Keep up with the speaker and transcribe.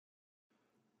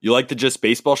You like the Just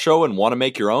Baseball show and want to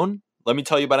make your own? Let me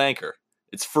tell you about Anchor.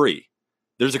 It's free.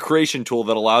 There's a creation tool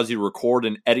that allows you to record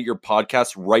and edit your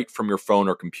podcast right from your phone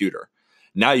or computer.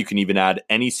 Now you can even add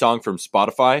any song from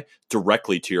Spotify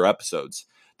directly to your episodes.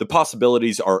 The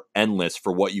possibilities are endless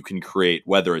for what you can create,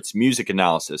 whether it's music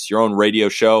analysis, your own radio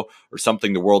show, or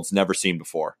something the world's never seen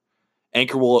before.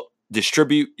 Anchor will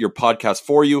distribute your podcast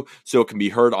for you so it can be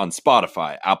heard on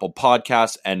Spotify, Apple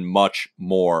Podcasts, and much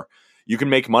more. You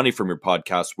can make money from your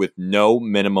podcast with no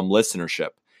minimum listenership.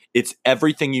 It's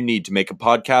everything you need to make a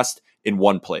podcast in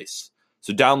one place.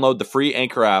 So download the free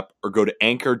Anchor app or go to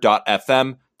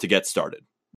anchor.fm to get started.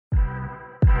 And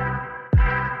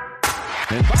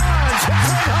Baez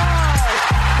hits it high.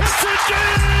 It's a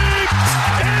deep.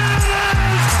 It is.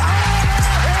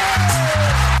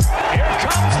 Here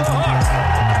comes the hook.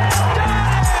 Got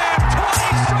him.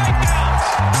 20 strikeouts.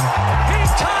 He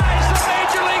ties the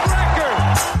major league record.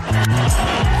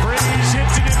 Freeze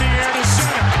hits it in the air to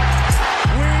center.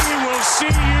 We will see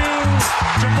you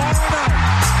tomorrow night.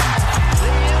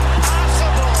 The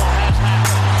impossible has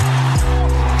happened.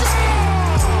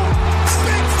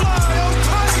 Big fly,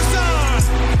 Ohtani's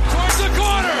towards the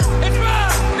corner. It's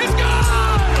back. It's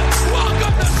gone.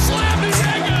 Welcome to Slam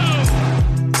Diego.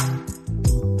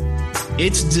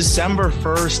 It's December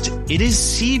 1st. It is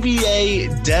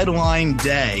CBA deadline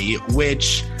day,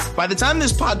 which by the time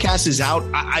this podcast is out,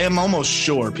 I am almost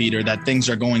sure, Peter, that things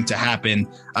are going to happen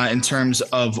in terms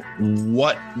of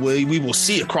what we will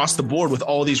see across the board with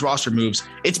all these roster moves.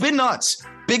 It's been nuts.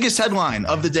 Biggest headline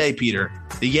of the day, Peter.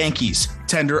 The Yankees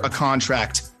tender a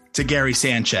contract to Gary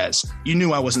Sanchez. You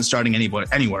knew I wasn't starting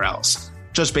anywhere else.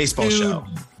 Just baseball show.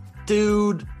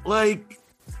 Dude, like,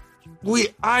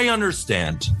 I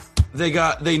understand.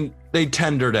 They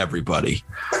tendered everybody.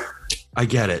 I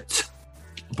get it.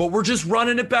 But we're just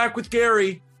running it back with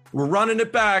Gary. We're running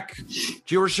it back.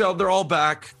 Gio Urshela, they're all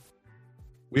back.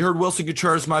 We heard Wilson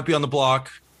Contreras might be on the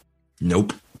block.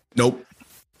 Nope.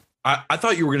 I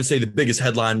thought you were going to say the biggest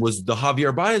headline was the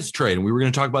Javier Baez trade, and we were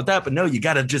going to talk about that. But no, you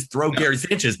got to just throw Gary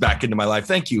Sanchez back into my life.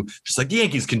 Thank you. Just like the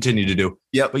Yankees continue to do.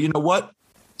 Yep. But you know what?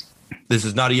 This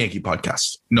is not a Yankee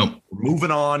podcast. No. We're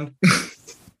moving on.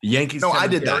 The Yankees. No, I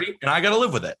did that. And I got to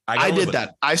live with it. I did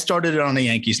that. I started it on a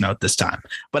Yankees note this time,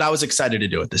 but I was excited to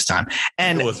do it this time.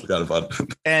 And it was kind of fun.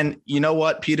 And you know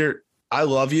what, Peter? I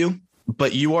love you,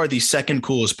 but you are the second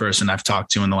coolest person I've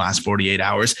talked to in the last 48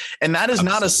 hours. And that is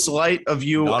Absolutely. Not a slight of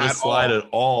you not at a slight all. At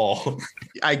all.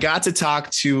 I got to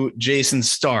talk to Jason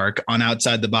Stark on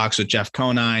Outside the Box with Jeff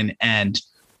Conine, and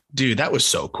dude, that was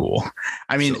so cool.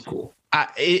 I mean, so cool.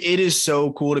 It is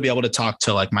so cool to be able to talk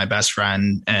to like my best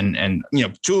friend and you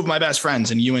know, two of my best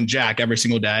friends and you and Jack every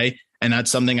single day. And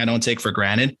that's something I don't take for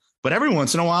granted. But every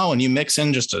once in a while, when you mix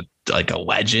in just a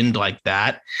legend like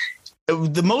that,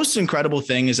 the most incredible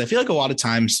thing is I feel like a lot of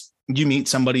times you meet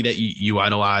somebody that you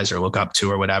idolize or look up to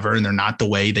or whatever, and they're not the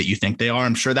way that you think they are.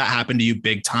 I'm sure that happened to you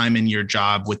big time in your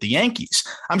job with the Yankees.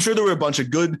 I'm sure there were a bunch of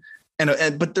good,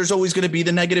 but there's always going to be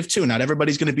the negative too. Not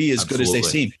everybody's going to be as Absolutely. good as they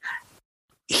seem.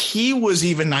 He was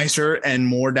even nicer and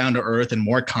more down to earth and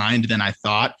more kind than I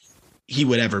thought he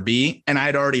would ever be. And I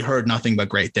had already heard nothing but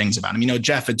great things about him. You know,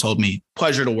 Jeff had told me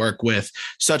pleasure to work with,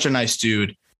 such a nice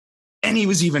dude. And he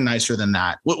was even nicer than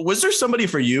that. Was there somebody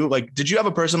for you? Like, did you have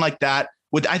a person like that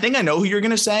with, I think I know who you're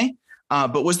going to say,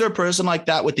 but was there a person like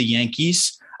that with the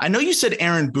Yankees? I know you said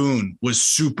Aaron Boone was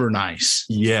super nice.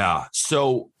 Yeah.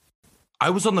 So I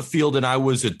was on the field and I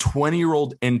was a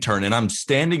 20-year-old intern and I'm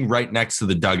standing right next to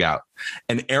the dugout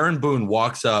and Aaron Boone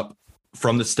walks up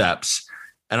from the steps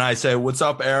and I say, "What's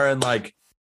up, Aaron? Like,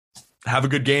 have a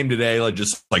good game today." Like,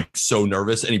 just like so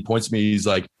nervous. And he points to me. He's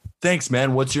like, "Thanks,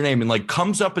 man. What's your name?" And like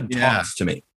comes up and talks to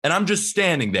me. And I'm just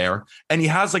standing there and he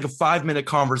has like a 5-minute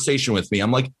conversation with me.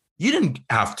 I'm like, you didn't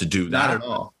have to do that. Not at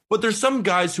all. But there's some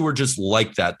guys who are just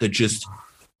like that just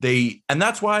and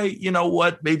that's why, you know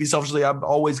what, maybe selfishly, I'm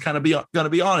always kind of going to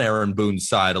be on Aaron Boone's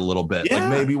side a little bit. Yeah, like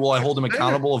maybe will I hold him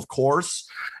accountable? Of course.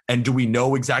 And do we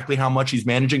know exactly how much he's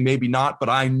managing? Maybe not, but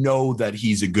I know that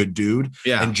he's a good dude.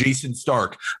 Yeah. And Jason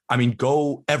Stark, I mean,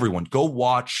 everyone go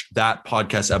watch that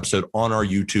podcast episode on our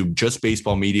YouTube, Just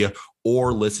Baseball Media,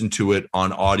 or listen to it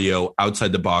on audio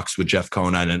Outside the Box with Jeff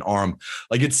Conine and Arm.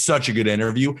 Like, it's such a good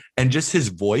interview. And just his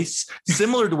voice,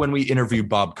 similar to when we interviewed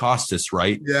Bob Costas,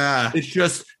 right? Yeah. It's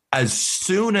just as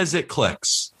soon as it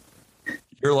clicks,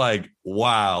 you're like,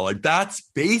 wow, like that's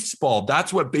baseball.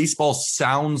 That's what baseball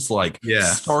sounds like. Yeah.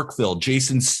 Starkville,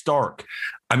 Jason Stark.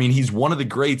 I mean, he's one of the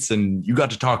greats and you got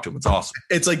to talk to him. It's awesome.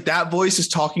 It's like that voice is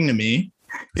talking to me.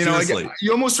 You know,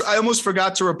 I almost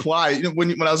forgot to reply. You know,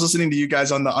 when I was listening to you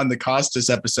guys on the Costas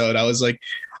episode, I was like,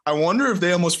 I wonder if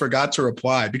they almost forgot to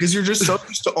reply because you're just so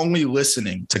used to only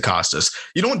listening to Costas.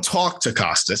 You don't talk to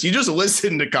Costas. You just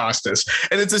listen to Costas.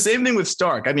 And it's the same thing with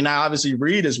Stark. I mean, I obviously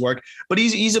read his work, but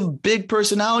he's a big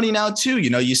personality now too.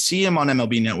 You know, you see him on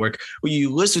MLB Network, where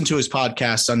you listen to his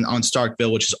podcast on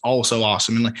Starkville, which is also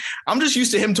awesome. And like, I'm just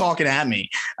used to him talking at me.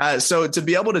 So to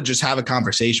be able to just have a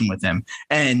conversation with him,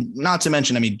 and not to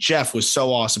mention, I mean, Jeff was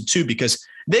so awesome too, because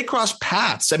they cross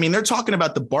paths. I mean, they're talking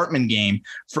about the Bartman game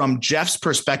from Jeff's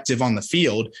perspective on the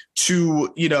field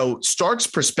to, you know, Stark's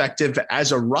perspective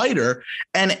as a writer.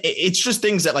 And it's just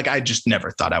things that like, I just never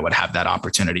thought I would have that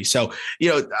opportunity. So, you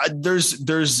know, there's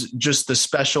just the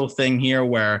special thing here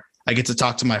where I get to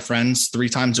talk to my friends 3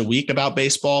 times a week about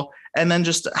baseball. And then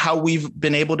just how we've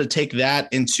been able to take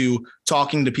that into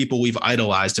talking to people we've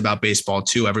idolized about baseball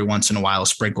too, every once in a while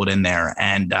sprinkled in there.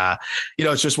 And, you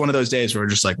know, it's just one of those days where we're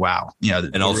just like, wow. You know,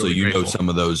 and also, really you grateful. know, some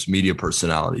of those media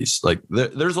personalities, like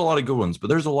there's a lot of good ones, but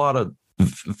there's a lot of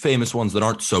famous ones that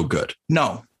aren't so good.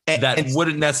 No. That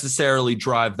wouldn't necessarily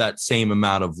drive that same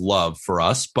amount of love for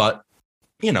us. But,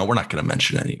 you know, we're not going to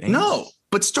mention anything. No.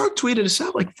 But Stark tweeted us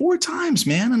out like 4 times,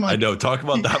 man. And like, I know. Talk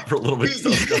about that for a little bit.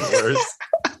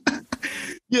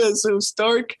 Yeah, so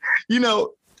Stark, you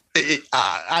know,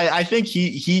 I think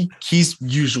he's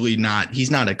usually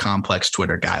he's not a complex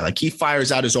Twitter guy. Like he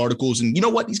fires out his articles, and you know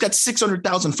what? He's got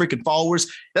 600,000 freaking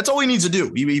followers. That's all he needs to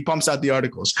do. He pumps out the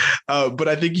articles. But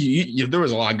I think there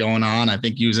was a lot going on. I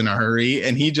think he was in a hurry,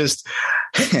 and he just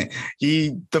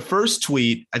the first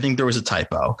tweet, I think there was a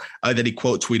typo that he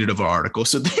quote tweeted of our article.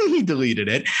 So then he deleted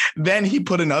it. Then he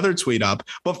put another tweet up,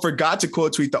 but forgot to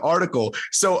quote tweet the article.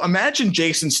 So imagine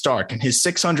Jason Stark and his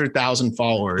 600,000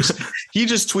 followers. He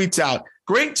just tweets out,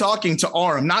 "Great talking to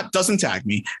Aram," doesn't tag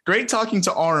me. "Great talking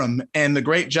to Aram and the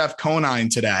great Jeff Conine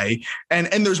today." And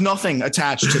there's nothing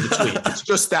attached to the tweet. It's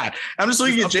just that. I'm just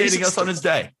looking at Jason us on his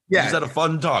day. Yeah. He's had a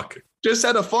fun talk. Just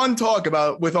had a fun talk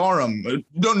with Aram.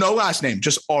 No last name,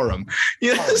 just Aram.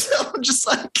 You know, so I'm just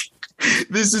like,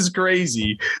 this is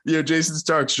crazy. You know, Jason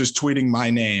Stark's just tweeting my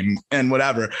name and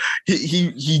whatever.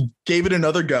 He gave it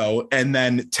another go and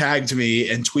then tagged me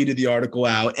and tweeted the article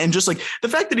out. And just like the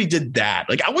fact that he did that,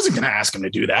 like I wasn't going to ask him to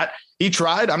do that. He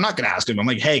tried. I'm not going to ask him. I'm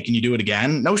like, hey, can you do it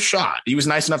again? No shot. He was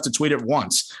nice enough to tweet it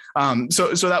once. So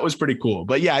that was pretty cool.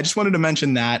 But yeah, I just wanted to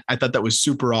mention that. I thought that was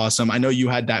super awesome. I know you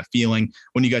had that feeling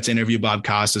when you got to interview Bob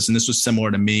Costas, and this was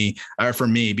similar to me, or for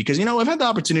me, because, you know, I've had the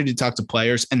opportunity to talk to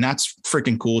players, and that's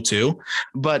freaking cool too.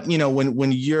 But, you know,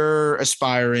 when you're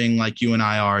aspiring like you and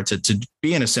I are to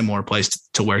be in a similar place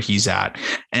to where he's at,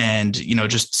 and, you know,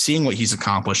 just seeing what he's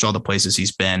accomplished, all the places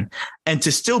he's been, and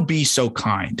to still be so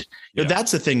kind. You know,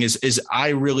 that's the thing is I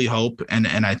really hope, and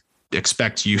I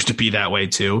expect you to be that way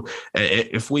too.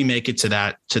 If we make it to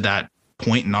that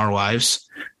point in our lives,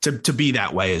 to be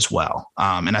that way as well.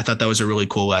 And I thought that was a really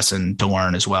cool lesson to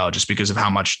learn as well, just because of how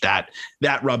much that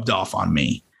rubbed off on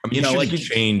me. I mean, you know, like you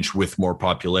change with more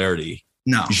popularity.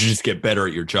 No, you should just get better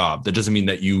at your job. That doesn't mean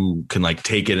that you can like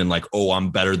take it and like, oh, I'm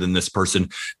better than this person,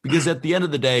 because at the end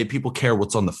of the day, people care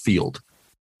what's on the field.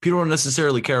 People don't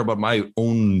necessarily care about my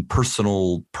own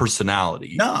personal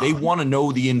personality. No. They want to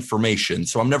know the information.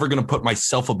 So I'm never going to put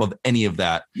myself above any of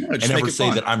that and never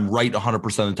say that I'm right 100%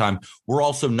 of the time. We're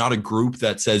also not a group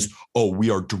that says, oh,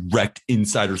 we are direct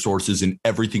insider sources and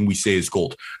everything we say is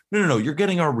gold. No. You're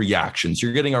getting our reactions.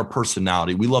 You're getting our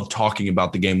personality. We love talking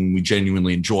about the game when we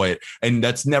genuinely enjoy it. And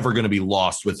that's never going to be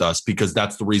lost with us, because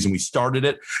that's the reason we started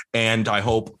it. And I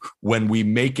hope when we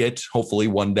make it, hopefully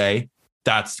one day,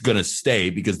 that's going to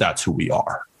stay, because that's who we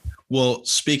are. Well,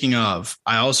 speaking of,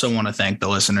 I also want to thank the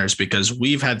listeners, because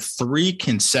we've had 3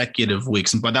 consecutive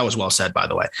weeks, but that was well said, by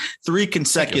the way, 3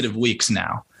 consecutive weeks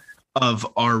now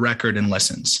of our record in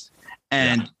listens.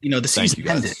 And, you know, the season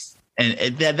ended,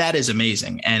 and that is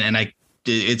amazing. And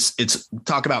it's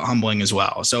talk about humbling as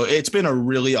well. So it's been a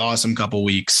really awesome couple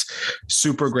weeks.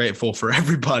 Super grateful for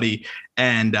everybody.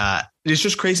 And it's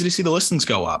just crazy to see the listens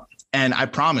go up. And I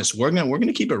promise we're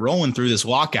gonna keep it rolling through this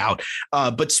lockout.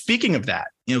 But speaking of that,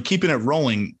 you know, keeping it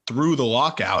rolling through the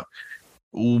lockout,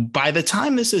 by the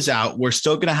time this is out, we're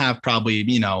still gonna have probably,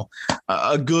 you know,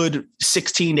 a good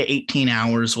 16 to 18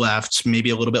 hours left, maybe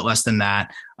a little bit less than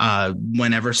that,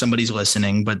 whenever somebody's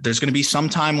listening. But there's gonna be some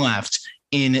time left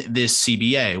in this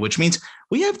CBA, which means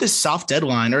we have this soft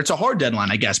deadline, or it's a hard deadline,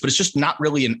 I guess, but it's just not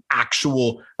really an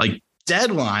actual like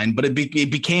deadline, but it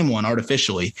became one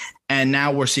artificially. And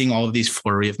now we're seeing all of these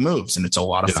flurry of moves, and it's a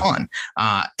lot of fun.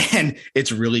 And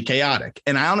it's really chaotic.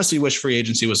 And I honestly wish free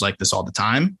agency was like this all the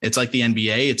time. It's like the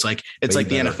NBA. It's like the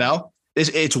NFL.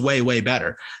 It's way, way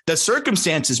better. The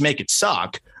circumstances make it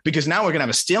suck, because now we're going to have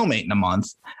a stalemate in a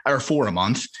month, or for a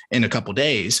month in a couple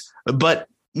days. But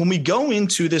when we go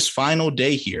into this final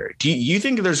day here, do you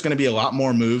think there's going to be a lot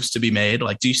more moves to be made?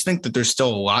 Like, do you think that there's still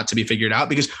a lot to be figured out?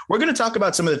 Because we're going to talk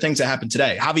about some of the things that happened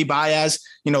today. Javy Baez,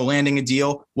 landing a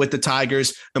deal with the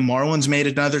Tigers. The Marlins made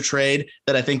another trade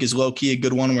that I think is low-key a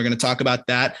good one. We're going to talk about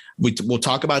that. We'll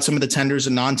talk about some of the tenders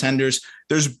and non-tenders.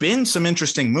 There's been some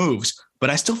interesting moves, but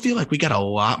I still feel like we got a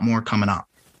lot more coming up.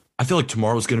 I feel like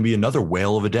tomorrow's going to be another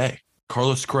whale of a day.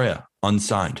 Carlos Correa,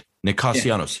 unsigned. Nick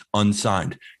Castellanos,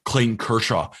 unsigned. Clayton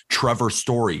Kershaw, Trevor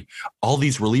Story, all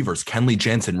these relievers, Kenley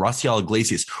Jansen, Raciel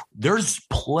Iglesias. There's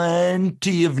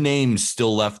plenty of names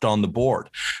still left on the board.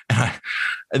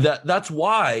 And that's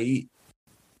why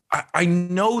I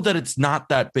know that it's not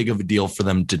that big of a deal for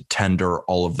them to tender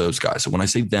all of those guys. So when I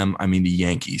say them, I mean the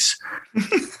Yankees.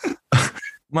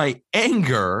 My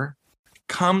anger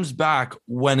comes back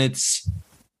when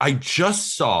I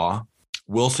just saw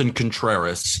Wilson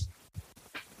Contreras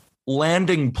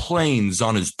landing planes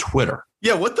on his Twitter.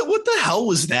 Yeah, what the hell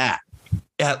was that?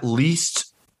 At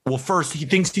least, well, first, he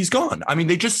thinks he's gone. I mean,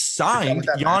 they just signed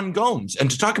Yan Gomes. And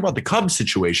to talk about the Cubs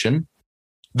situation,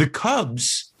 the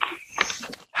Cubs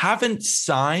haven't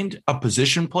signed a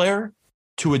position player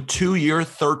to a 2-year,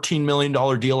 $13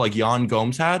 million deal like Yan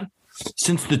Gomes had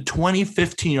since the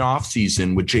 2015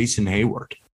 offseason with Jason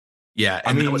Hayward. Yeah,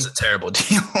 I mean, it was a terrible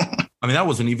deal. I mean, that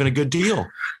wasn't even a good deal.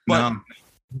 But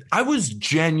I was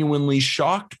genuinely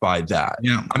shocked by that.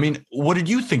 Yeah. I mean, what did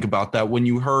you think about that when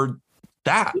you heard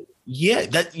that? Yeah,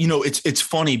 that it's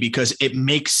funny because it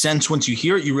makes sense once you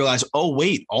hear it. You realize, oh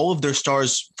wait, all of their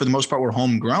stars for the most part were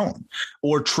homegrown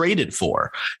or traded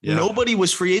for. Yeah. Nobody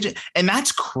was free agent, and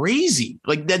that's crazy.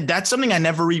 Like that's something I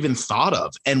never even thought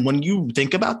of. And when you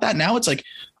think about that now, it's like,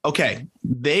 okay,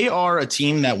 they are a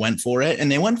team that went for it,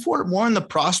 and they went for it more in the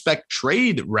prospect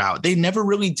trade route. They never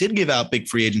really did give out big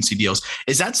free agency deals.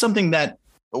 Is that something that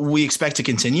we expect to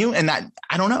continue? And that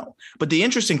I don't know. But the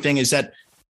interesting thing is that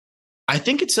I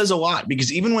think it says a lot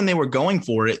because even when they were going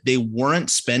for it, they weren't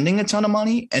spending a ton of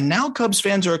money. And now Cubs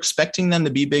fans are expecting them to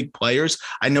be big players.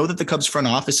 I know that the Cubs front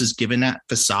office has given that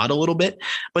facade a little bit,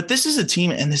 but this is a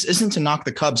team, and this isn't to knock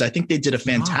the Cubs. I think they did a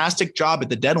fantastic job at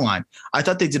the deadline. I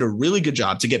thought they did a really good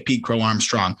job to get Pete Crow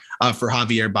Armstrong for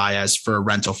Javier Baez for a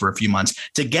rental for a few months,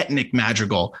 to get Nick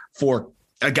Madrigal for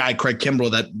a guy, Craig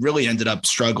Kimbrell, that really ended up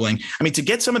struggling. I mean, to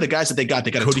get some of the guys that they got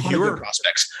a ton of good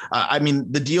prospects. I mean,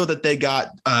 the deal that they got,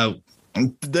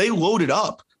 they loaded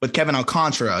up with Kevin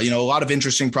Alcantara, a lot of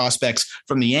interesting prospects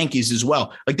from the Yankees as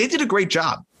well. Like they did a great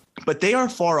job, but they are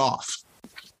far off.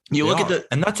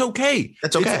 And that's okay.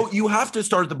 That's okay. You have to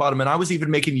start at the bottom. And I was even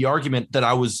making the argument that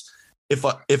if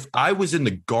I was in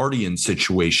the Guardian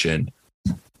situation,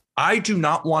 I do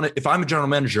not want to, if I'm a general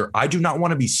manager, I do not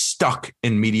want to be stuck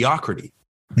in mediocrity.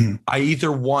 I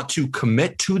either want to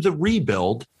commit to the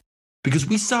rebuild, because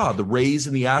we saw the Rays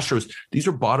and the Astros, these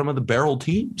are bottom of the barrel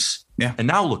teams. Yeah. And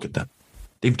now look at them.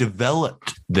 They've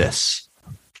developed this.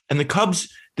 And the Cubs,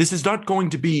 this is not going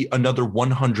to be another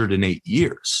 108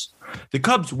 years. The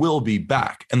Cubs will be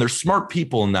back. And there's smart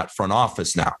people in that front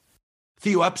office now.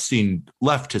 Theo Epstein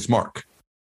left his mark.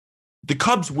 The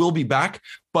Cubs will be back.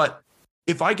 But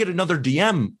if I get another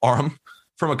DM arm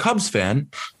from a Cubs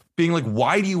fan being like,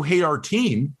 why do you hate our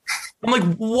team? I'm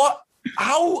like, what?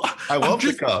 How? I love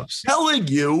the Cubs. Telling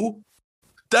you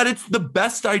that it's the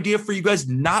best idea for you guys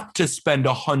not to spend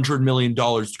 $100 million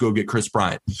to go get Chris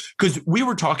Bryant. Because we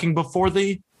were talking before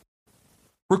the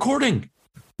recording.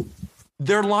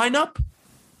 Their lineup,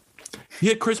 you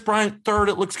hit Chris Bryant third.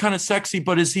 It looks kind of sexy,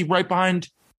 but is he right behind,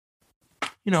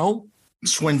 Swindell?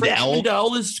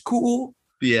 Swindell is cool.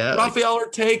 Yeah. Rafael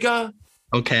Ortega.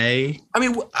 Okay. I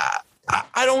mean,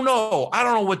 I don't know. I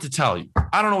don't know what to tell you.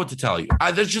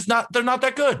 They're not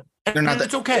that good. They're not.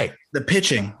 It's okay. The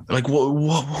pitching, like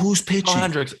who's pitching?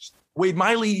 Hendricks, Wade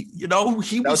Miley. That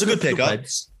was a good pickup.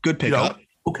 Good pickup.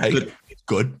 Okay.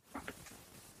 Good.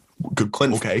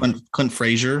 Clint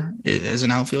Frazier is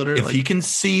an outfielder. If he can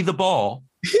see the ball,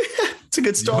 it's a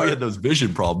good start. He had those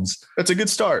vision problems. That's a good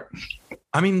start.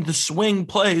 I mean, the swing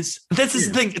plays. This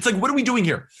is the thing. It's like, what are we doing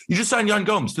here? You just signed Yan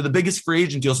Gomes to the biggest free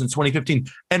agent deal since 2015.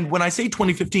 And when I say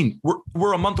 2015,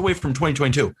 we're a month away from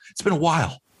 2022. It's been a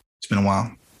while.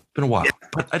 Yeah.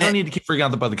 But I don't need to keep freaking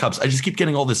out about the Cubs. I just keep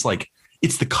getting all this, like,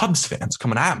 it's the Cubs fans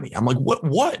coming at me. I'm like,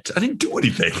 what? I didn't do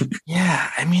anything. Yeah.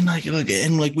 I mean,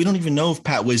 look, we don't even know if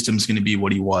Pat Wisdom's going to be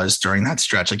what he was during that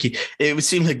stretch. Like it would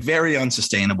seem like very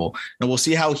unsustainable. And we'll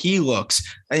see how he looks.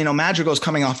 Madrigal's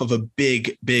coming off of a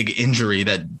big injury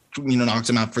that, knocked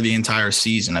him out for the entire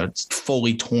season. It's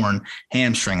fully torn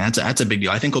hamstring. That's a big deal.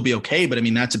 I think he'll be okay, but I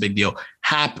mean, that's a big deal.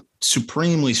 Hap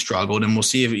supremely struggled, and we'll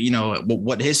see if,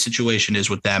 what his situation is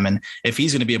with them and if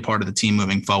he's going to be a part of the team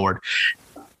moving forward.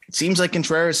 It seems like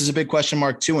Contreras is a big question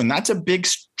mark too. And that's a big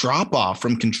drop off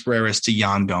from Contreras to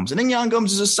Yan Gomes. I think Yan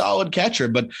Gomes is a solid catcher,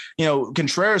 but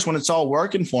Contreras, when it's all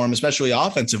working for him, especially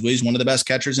offensively, is one of the best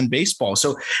catchers in baseball.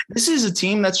 So this is a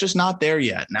team that's just not there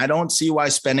yet. And I don't see why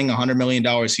spending $100 million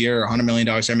here or $100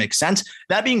 million there makes sense.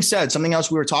 That being said, something else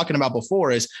we were talking about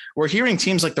before is we're hearing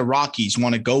teams like the Rockies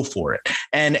want to go for it.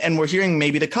 And we're hearing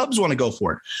maybe the Cubs want to go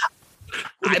for it.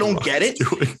 I don't get it.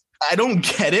 I don't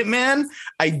get it, man.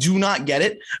 I do not get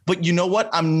it. But you know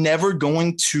what? I'm never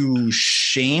going to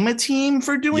shame a team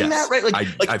for doing that, right?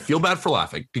 I feel bad for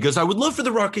laughing because I would love for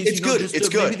the Rockies. It's good. It's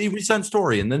good. Maybe the recent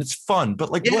story, and then it's fun. But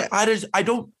I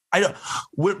don't.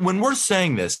 When we're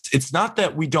saying this, it's not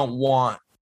that we don't want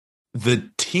the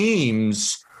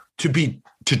teams to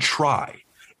try.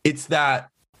 It's that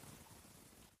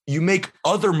you make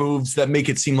other moves that make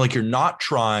it seem like you're not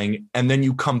trying, and then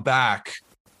you come back.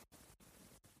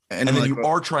 And then you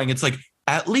are trying. It's like,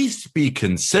 at least be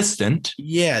consistent.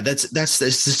 Yeah, that's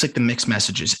just like the mixed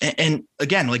messages. And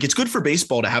again, like it's good for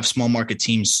baseball to have small market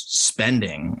teams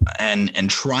spending and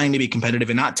trying to be competitive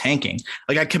and not tanking.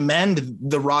 Like I commend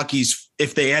the Rockies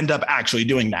if they end up actually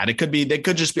doing that. They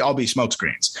could just all be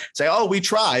smokescreens. Say, oh, we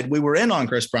tried. We were in on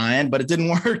Chris Bryant, but it didn't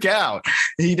work out.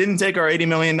 He didn't take our $80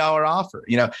 million offer.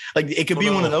 Like it could be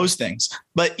one of those things.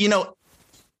 But,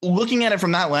 looking at it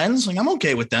from that lens, like I'm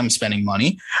okay with them spending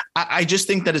money. I just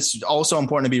think that it's also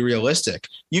important to be realistic.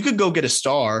 You could go get a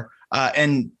star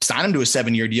and sign him to a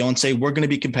 7-year deal and say, we're going to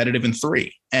be competitive in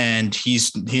 3. And he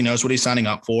knows what he's signing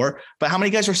up for. But how many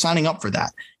guys are signing up for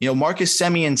that? Marcus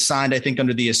Semien signed, I think,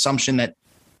 under the assumption that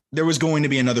there was going to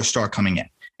be another star coming in.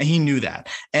 And he knew that.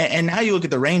 And now you look at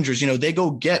the Rangers, they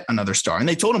go get another star. And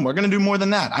they told him, we're going to do more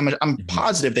than that. I'm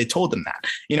positive they told them that,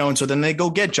 and so then they go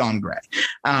get John Gray.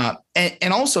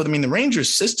 And also, the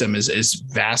Rangers system is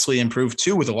vastly improved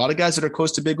too, with a lot of guys that are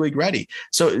close to big league ready.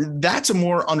 So that's a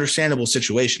more understandable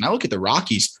situation. I look at the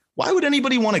Rockies. Why would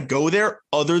anybody want to go there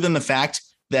other than the fact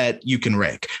that you can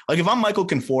rake? Like if I'm Michael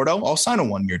Conforto, I'll sign a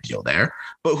 1-year deal there.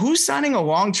 But who's signing a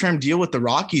long-term deal with the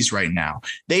Rockies right now?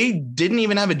 They didn't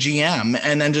even have a GM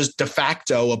and then just de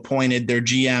facto appointed their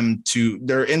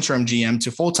interim GM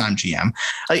to full-time GM.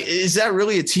 Like, is that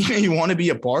really a team you want to be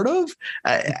a part of?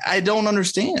 I don't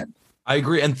understand. I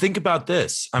agree. And think about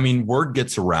this. Word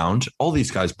gets around. All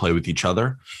these guys play with each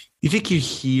other. You think you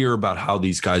hear about how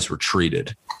these guys were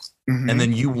treated, and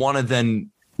then you want to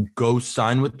then go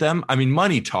sign with them.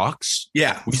 Money talks.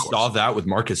 Yeah. We saw that with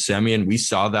Marcus Semien. We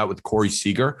saw that with Corey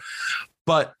Seager.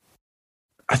 But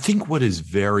I think what is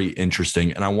very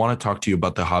interesting, and I want to talk to you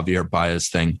about the Javier Baez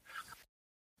thing,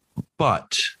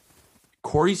 but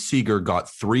Corey Seager got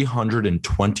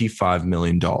 $325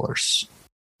 million.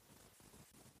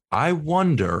 I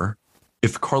wonder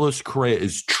if Carlos Correa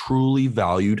is truly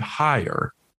valued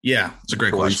higher. Yeah, it's a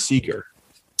great Corey question. Seager.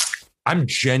 I'm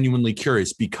genuinely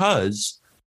curious because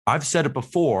I've said it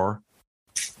before.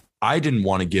 I didn't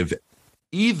want to give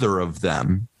either of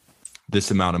them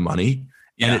this amount of money,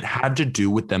 and it had to do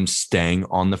with them staying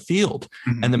on the field.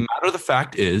 And the matter of the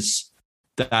fact is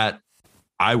that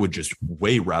I would just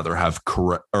way rather have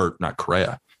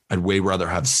I'd way rather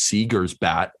have Seager's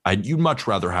bat. You'd much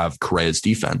rather have Correa's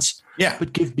defense. Yeah,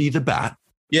 but give me the bat.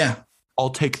 Yeah,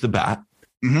 I'll take the bat.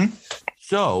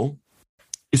 So,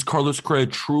 is Carlos Correa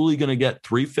truly going to get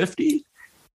 $350?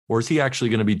 Or is he actually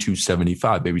going to be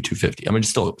 $275, maybe $250? It's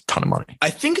still a ton of money. I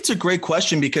think it's a great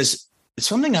question because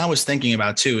something I was thinking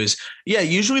about too is,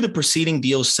 usually the preceding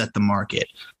deals set the market.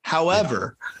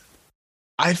 However,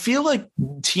 I feel like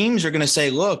teams are going to say,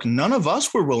 look, none of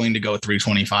us were willing to go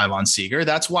 $325 on Seager.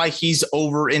 That's why he's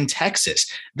over in Texas.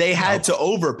 They had to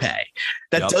overpay.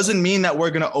 That doesn't mean that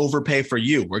we're going to overpay for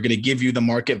you. We're going to give you the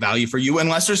market value for you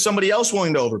unless there's somebody else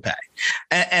willing to overpay.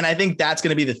 And I think that's going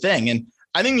to be the thing. And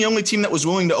I think the only team that was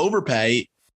willing to overpay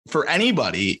for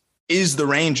anybody is the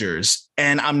Rangers.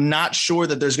 And I'm not sure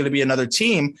that there's going to be another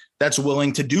team that's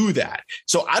willing to do that.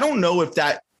 So I don't know if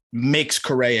that makes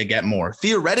Correa get more.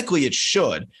 Theoretically, it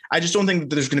should. I just don't think that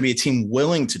there's going to be a team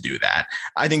willing to do that.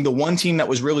 I think the one team that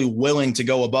was really willing to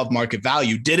go above market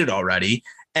value did it already.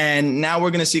 And now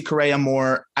we're going to see Correa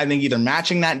more, I think, either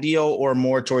matching that deal or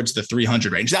more towards the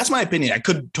 300 range. That's my opinion. I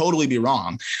could totally be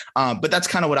wrong, but that's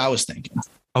kind of what I was thinking.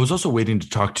 I was also waiting to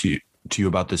talk to you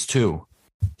about this too.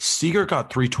 Seager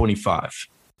got 325.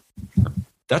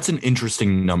 That's an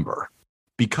interesting number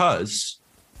because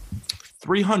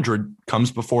 300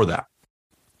 comes before that.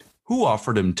 Who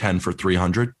offered him 10 for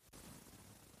 300?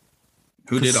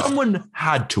 Who did? Someone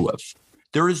had to have.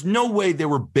 There is no way they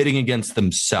were bidding against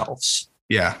themselves.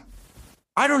 Yeah.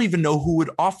 I don't even know who would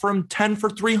offer him 10 for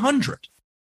 300.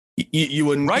 You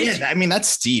wouldn't, right? Yeah, that's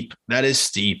steep. That is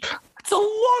steep. That's a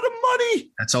lot of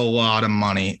money. That's a lot of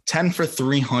money. 10 for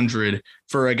 300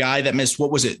 for a guy that missed,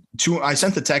 what was it? I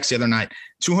sent the text the other night,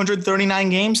 239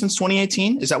 games since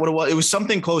 2018. Is that what it was? It was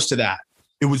something close to that.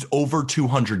 It was over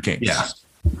 200 games. Yeah.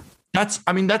 That's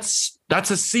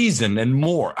a season and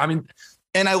more. I mean,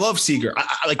 and I love Seager.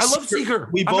 I love Seager.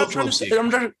 We both love Seager.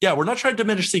 We're not trying to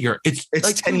diminish Seager. It's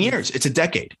like 10 years. It's a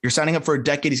decade. You're signing up for a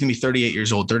decade. He's going to be 38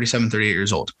 years old, 37, 38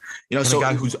 years old. So a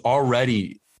guy who's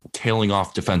already tailing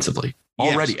off defensively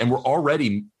already. Yes. And we're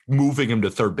already moving him to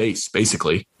third base,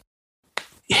 basically.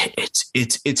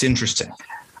 It's interesting.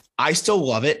 I still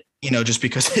love it, just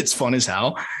because it's fun as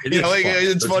hell.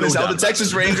 It's fun as hell. The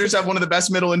Texas Rangers have one of the best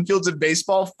middle infields in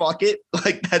baseball. Fuck it.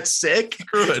 Like, that's sick.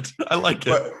 Good. I like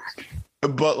it.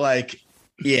 But like,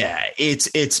 yeah,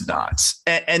 it's nuts.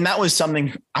 And that was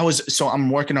something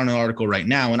I'm working on an article right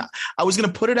now, and I was going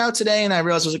to put it out today, and I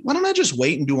realized I was like, why don't I just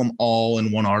wait and do them all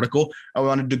in one article? I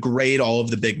wanted to grade all of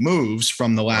the big moves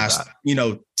from the last,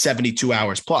 72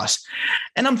 hours plus.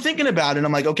 And I'm thinking about it.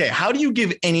 I'm like, okay, how do you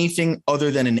give anything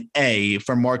other than an A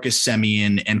for Marcus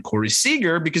Semien and Corey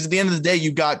Seager? Because at the end of the day,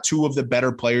 you got two of the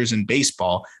better players in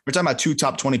baseball. We're talking about two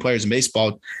top 20 players in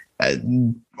baseball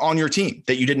on your team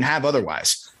that you didn't have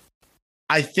otherwise.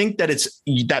 I think that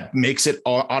that makes it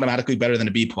automatically better than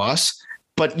a B plus,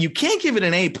 but you can't give it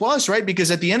an A plus, right?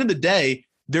 Because at the end of the day,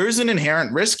 there is an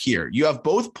inherent risk here. You have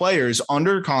both players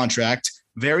under contract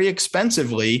very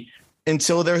expensively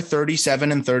until they're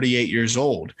 37 and 38 years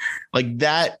old. Like,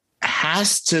 that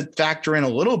has to factor in a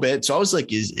little bit. So I was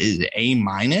like, is A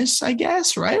minus, I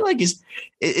guess, right? Like,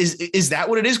 is that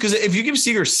what it is? Because if you give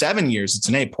Seager 7 years, it's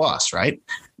an A plus, right?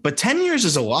 But 10 years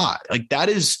is a lot. Like, that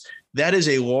is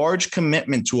a large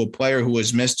commitment to a player who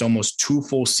has missed almost 2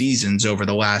 full seasons over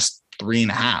the last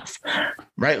 3.5,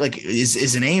 right? Like,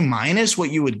 is an A minus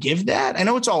what you would give that? I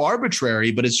know it's all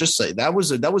arbitrary, but it's just like, that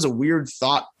was a weird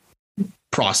thought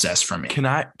process for me. Can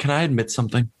I admit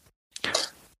something?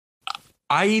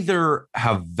 I either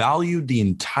have valued the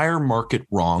entire market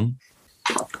wrong,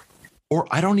 or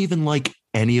I don't even like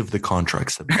any of the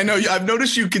contracts. I know. I've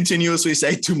noticed you continuously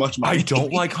say too much money. I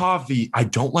don't like Javy. I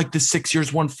don't like the 6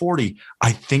 years, 140.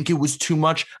 I think it was too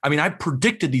much. I mean, I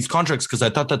predicted these contracts because I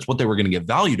thought that's what they were going to get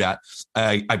valued at.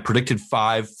 I predicted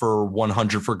 5 for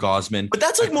 100 for Gausman, but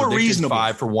that's like more reasonable.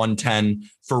 5 for 110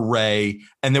 for Ray,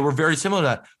 and they were very similar to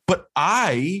that. But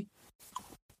I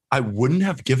wouldn't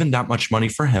have given that much money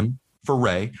for him. For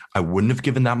Ray, I wouldn't have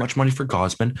given that much money for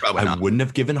Gausman. I wouldn't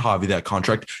have given Javy that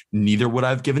contract. Neither would I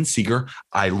have given Seager.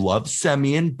 I love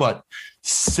Semien, but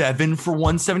 7 for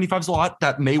 175 is a lot.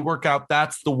 That may work out.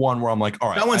 That's the one where I'm like, all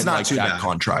right, that one's not too bad.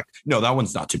 Contract. No, that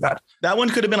one's not too bad. That one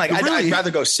could have been like, I'd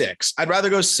rather go 6. I'd rather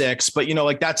go 6, but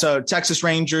that's a Texas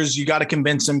Rangers. You got to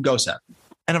convince them, go 7.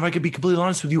 And if I could be completely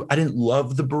honest with you, I didn't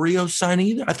love the Barrios signing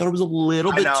either. I thought it was a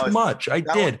little bit too much. I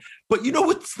did. But you know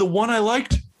what's the one I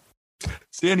liked?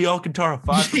 Sandy Alcantara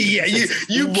 5. Yeah,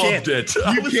 you loved it.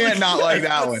 You can't not like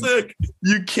that one. Sick.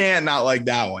 You can't not like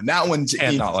that one. That one's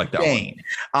insane. Not like that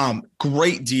one.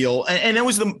 Great deal. And it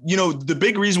was the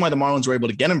big reason why the Marlins were able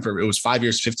to get him for it was 5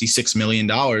 years, $56 million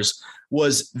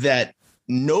was that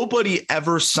nobody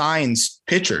ever signs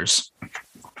pitchers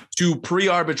to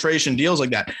pre-arbitration deals like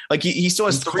that. Like he still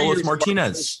has 3 years.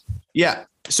 Martinez. Yeah.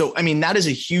 So, I mean, that is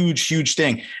a huge, huge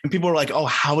thing. And people are like, oh,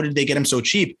 how did they get him so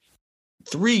cheap?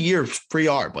 3 years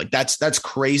pre-arb. Like that's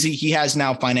crazy. He has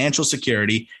now financial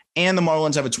security, and the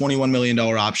Marlins have a $21 million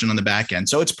option on the back end.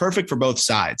 So it's perfect for both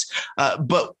sides.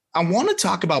 But I want to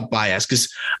talk about Baez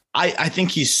because I think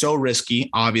he's so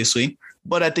risky, obviously.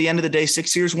 But at the end of the day,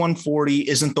 6 years, 140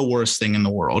 isn't the worst thing in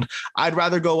the world. I'd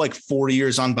rather go like 40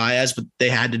 years on Baez, but they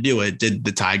had to do it, did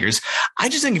the Tigers. I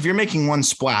just think if you're making one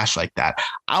splash like that,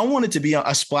 I want it to be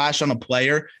a splash on a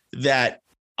player that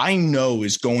I know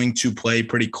is going to play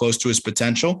pretty close to his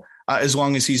potential as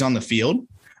long as he's on the field,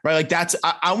 right? Like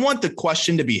I want the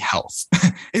question to be health,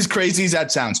 as crazy as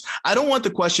that sounds. I don't want the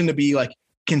question to be like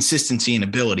consistency and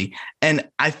ability. And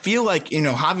I feel like,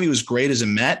 Javy was great as a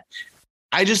Met.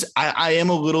 I am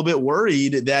a little bit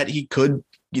worried that he could,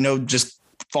 just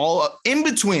fall in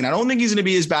between. I don't think he's going to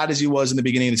be as bad as he was in the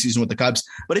beginning of the season with the Cubs,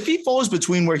 but if he falls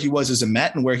between where he was as a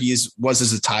Met and where he was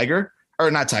as a Tiger, or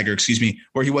not Tiger, excuse me,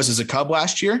 where he was as a Cub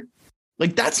last year,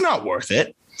 like that's not worth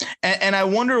it. And I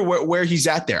wonder where he's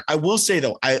at there. I will say,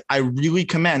 though, I really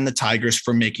commend the Tigers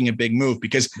for making a big move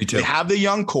because they have the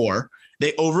young core.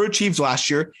 They overachieved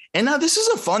last year. And now this is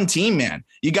a fun team, man.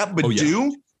 You got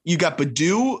Baddoo. You got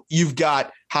Baddoo. You've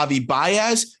got Javy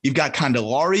Baez. You've got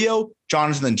Candelario,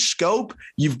 Jonathan Schoop.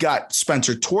 You've got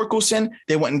Spencer Torkelson.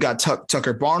 They went and got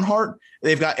Tucker Barnhart.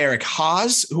 They've got Eric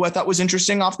Haas, who I thought was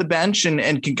interesting off the bench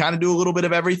and can kind of do a little bit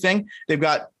of everything. They've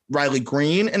got Riley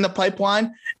Green in the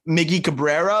pipeline, Miggy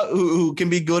Cabrera, who can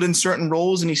be good in certain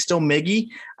roles, and he's still Miggy.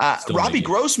 Robbie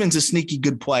Grossman's a sneaky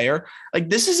good player. Like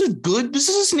this is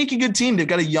a sneaky good team. They've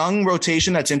got a young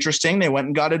rotation that's interesting. They went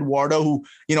and got Eduardo, who,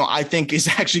 I think is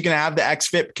actually going to have the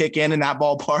XFIP kick in that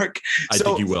ballpark. I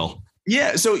think he will.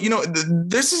 Yeah. So,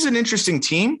 this is an interesting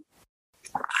team.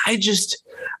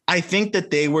 I think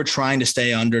that they were trying to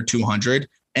stay under 200.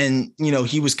 And,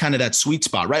 he was kind of that sweet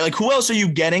spot, right? Like, who else are you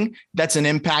getting that's an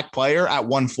impact player at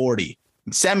 140?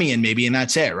 Semien maybe, and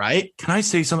that's it, right? Can I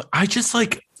say something?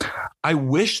 I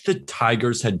wish the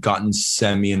Tigers had gotten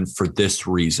Semien for this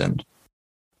reason.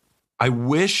 I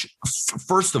wish,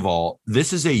 first of all,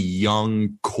 this is a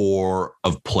young core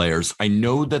of players. I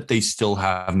know that they still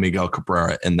have Miguel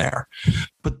Cabrera in there,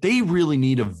 but they really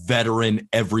need a veteran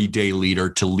everyday leader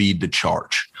to lead the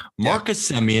charge. Marcus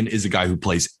Semien is a guy who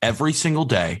plays every single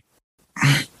day.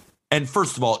 And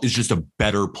first of all, is just a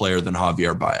better player than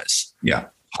Javier Baez. Yeah.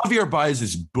 Javier Baez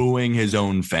is booing his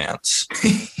own fans.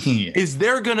 Is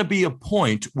there going to be a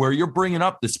point where you're bringing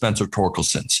up the Spencer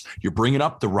Torkelsons, you're bringing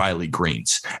up the Riley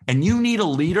Greens, and you need a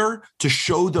leader to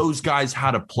show those guys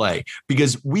how to play?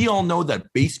 Because we all know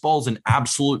that baseball is an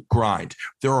absolute grind.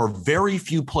 There are very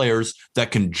few players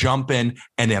that can jump in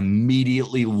and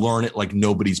immediately learn it like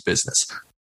nobody's business.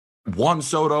 Juan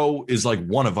Soto is like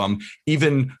one of them.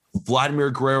 Even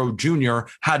Vladimir Guerrero Jr.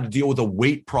 had to deal with a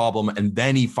weight problem, and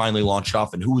then he finally launched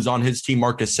off. And who was on his team?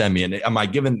 Marcus Semien. Am I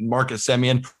giving Marcus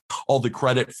Semien all the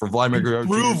credit for Vladimir Guerrero Jr.?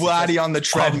 Prove Vladdy on the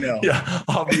treadmill. Yeah,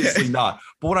 obviously not.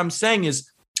 But what I'm saying is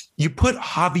you put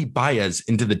Javy Baez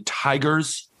into the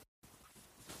Tigers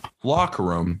locker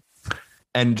room,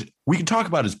 and we can talk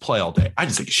about his play all day. I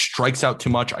just think he strikes out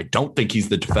too much. I don't think he's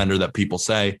the defender that people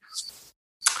say.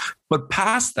 But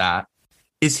past that,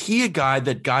 is he a guy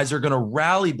that guys are going to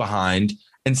rally behind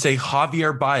and say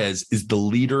Javier Baez is the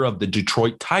leader of the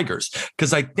Detroit Tigers?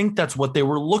 Because I think that's what they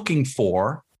were looking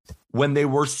for when they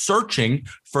were searching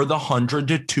for the $100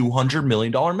 to $200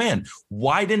 million man.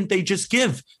 Why didn't they just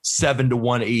give 7 to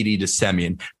 180 to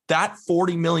Semien? That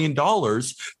 $40 million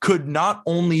could not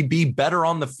only be better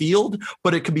on the field,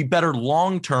 but it could be better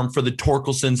long-term for the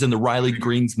Torkelsons and the Riley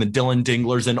Greens and the Dylan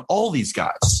Dinglers and all these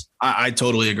guys. I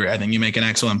totally agree. I think you make an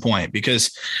excellent point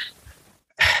because,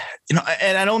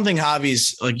 and I don't think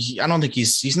Javi's like, I don't think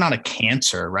he's not a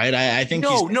cancer, right? I think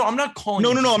no, I'm not calling.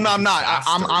 No, I'm not.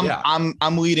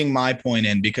 I'm leading my point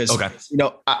in because,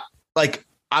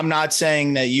 I'm not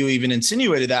saying that you even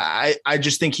insinuated that. I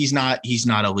just think he's not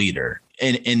a leader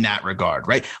in that regard,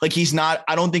 right? Like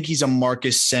I don't think he's a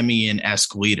Marcus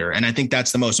Semien-esque leader. And I think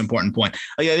that's the most important point.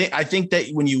 Like, I think that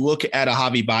when you look at a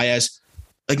Javy Baez,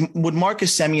 like would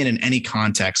Marcus Semien in any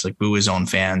context, like boo his own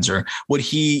fans, or would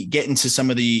he get into some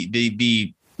of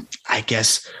the I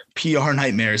guess, PR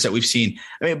nightmares that we've seen?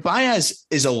 I mean, Baez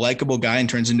is a likable guy and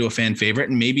turns into a fan favorite.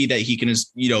 And maybe that he can,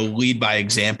 lead by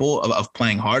example of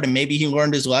playing hard. And maybe he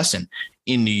learned his lesson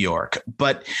in New York.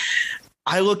 But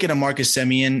I look at a Marcus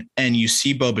Semien and you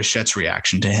see Bo Bichette's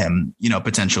reaction to him,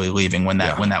 potentially leaving when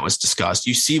that was discussed.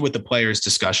 You see what the players'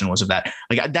 discussion was of that.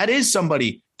 Like that is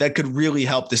somebody that could really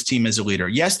help this team as a leader.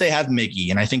 Yes, they have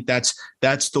Miggy. And I think that's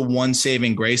the one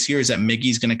saving grace here is that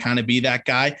Miggy's going to kind of be that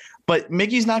guy. But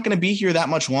Miggy's not going to be here that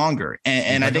much longer.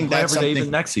 And I think that's something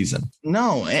next season.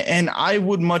 No. And I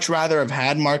would much rather have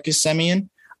had Marcus Semien.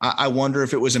 I wonder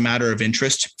if it was a matter of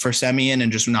interest for Semien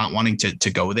and just not wanting to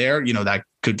go there. That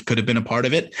could have been a part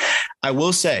of it. I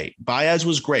will say Baez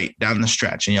was great down the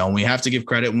stretch. And we have to give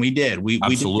credit, and we did. We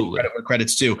did give credit where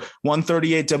credit's due.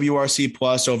 138 WRC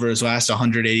plus over his last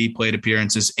 180 plate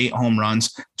appearances, 8 home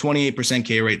runs, 28%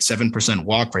 K rate, 7%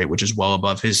 walk rate, which is well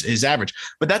above his average.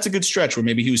 But that's a good stretch where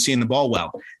maybe he was seeing the ball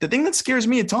well. The thing that scares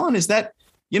me a ton is that,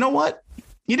 you know what?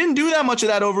 He didn't do that much of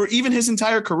that over even his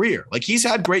entire career. Like he's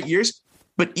had great years.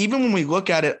 But even when we look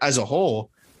at it as a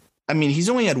whole, I mean, he's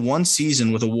only had one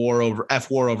season with a F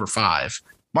WAR over 5.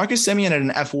 Marcus Semien had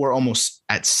an F WAR almost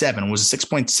at 7. Was a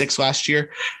 6.6 last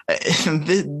year.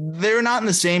 They're not in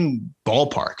the same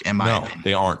ballpark, in my opinion. No,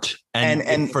 they aren't.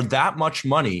 And for that much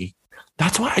money,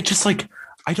 that's why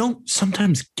I don't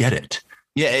sometimes get it.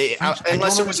 Yeah,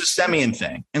 unless it was a Semien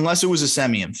thing.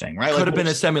 Right? Could have been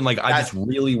a Semien. Like I just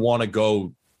really want to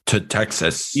go to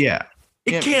Texas. Yeah.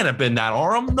 It can't have been that,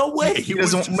 Aram. No way.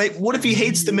 What if he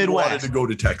hates the Midwest? Wanted to go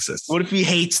to Texas. What if he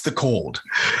hates the cold?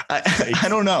 I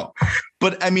don't know.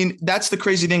 But I mean, that's the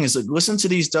crazy thing is like, listen to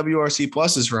these WRC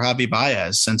pluses for Javy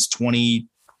Baez since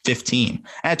 2015.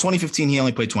 At 2015, he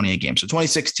only played 28 games. So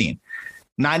 2016,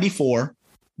 94,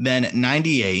 then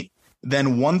 98,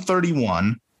 then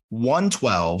 131,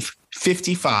 112,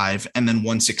 55, and then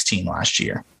 116 last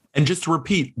year. And just to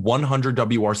repeat, 100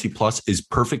 WRC plus is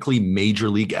perfectly major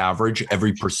league average.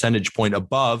 Every percentage point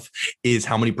above is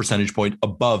how many percentage point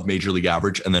above major league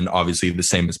average. And then obviously the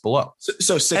same as below.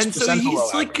 So 6% and so he's below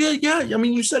like, average. I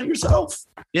mean, you said it yourself.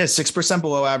 Yeah, 6%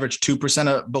 below average,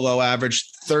 2% below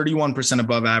average, 31%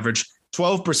 above average,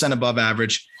 12% above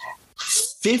average,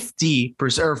 50%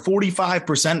 or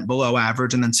 45% below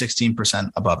average, and then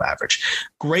 16% above average.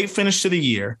 Great finish to the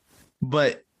year.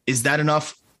 But is that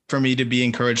enough for me to be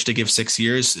encouraged to give 6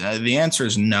 years? The answer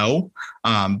is no.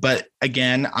 But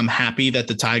again, I'm happy that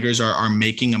the Tigers are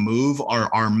making a move,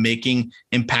 are making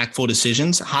impactful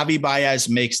decisions. Javy Baez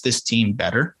makes this team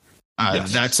better.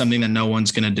 Yes. That's something that no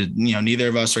one's going to, neither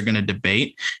of us are going to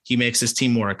debate. He makes this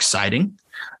team more exciting.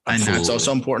 Absolutely. And that's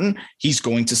also important. He's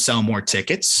going to sell more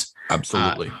tickets.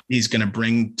 Absolutely. He's going to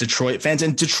bring Detroit fans,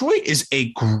 and Detroit is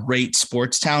a great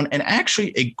sports town and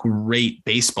actually a great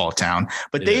baseball town,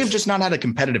 but they have just not had a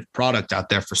competitive product out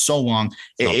there for so long.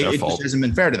 It just hasn't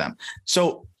been fair to them.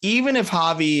 So even if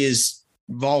Javy is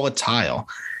volatile,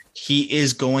 he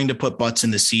is going to put butts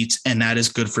in the seats, and that is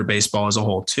good for baseball as a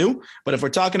whole too. But if we're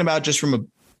talking about just from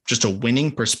a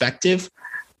winning perspective,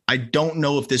 I don't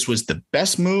know if this was the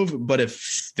best move, but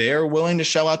if they're willing to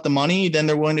shell out the money, then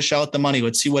they're willing to shell out the money.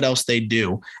 Let's see what else they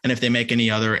do and if they make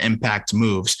any other impact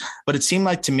moves. But it seemed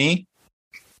like to me,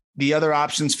 the other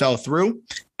options fell through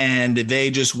and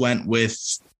they just went with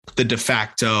the de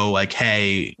facto, like,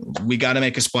 hey, we got to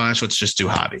make a splash. Let's just do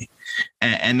Javy.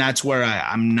 And that's where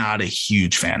I'm not a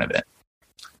huge fan of it.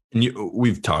 And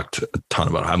we've talked a ton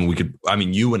about how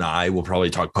you and I will probably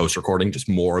talk post-recording just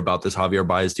more about this Javier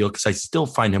Baez deal, because I still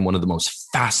find him one of the most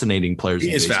fascinating players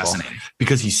in baseball. Fascinating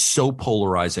because he's so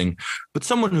polarizing, but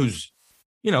someone who's,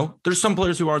 there's some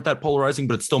players who aren't that polarizing,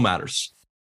 but it still matters.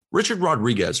 Richard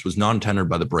Rodriguez was non-tendered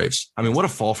by the Braves. I mean, what a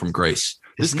fall from grace.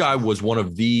 This guy was one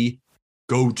of the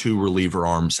go-to reliever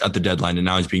arms at the deadline, and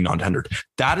now he's being non-tendered.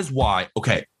 That is why,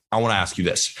 okay, I want to ask you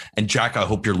this. And Jack, I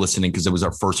hope you're listening because it was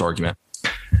our first argument.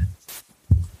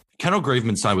 Kendall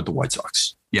Graveman signed with the White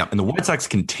Sox. Yeah. And the White Sox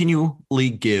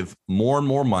continually give more and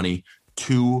more money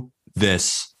to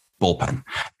this bullpen.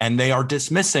 And they are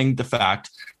dismissing the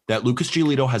fact that Lucas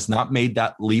Giolito has not made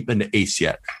that leap into ace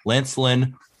yet. Lance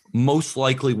Lynn most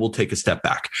likely will take a step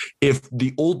back. If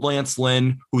the old Lance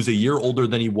Lynn, who's a year older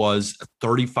than he was,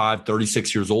 35,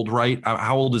 36 years old, right?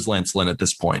 How old is Lance Lynn at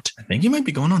this point? I think he might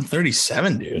be going on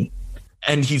 37, dude.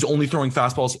 And he's only throwing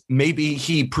fastballs. Maybe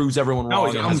he proves everyone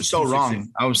wrong. No, I'm so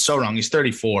wrong. I was so wrong. He's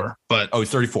 34, but he's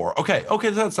 34. Okay,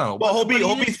 that's not. Well,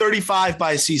 he'll be 35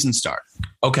 by season start.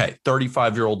 Okay,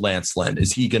 35-year-old Lance Lynn.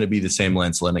 Is he going to be the same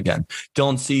Lance Lynn again?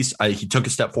 Dylan Cease, he took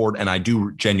a step forward, and I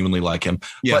do genuinely like him.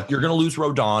 Yeah. But you're going to lose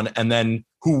Rodon, and then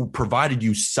who provided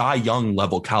you Cy Young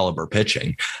level caliber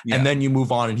pitching, and then you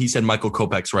move on, and he said Michael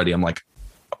Kopech's ready. I'm like,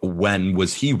 when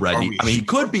was he ready? I mean, he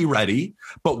could be ready,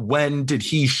 but when did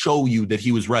he show you that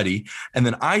he was ready? And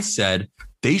then I said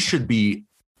they should be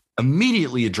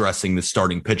immediately addressing the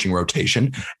starting pitching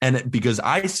rotation. And because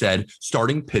I said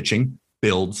starting pitching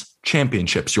builds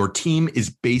championships. Your team is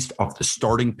based off the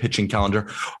starting pitching calendar.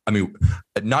 I mean,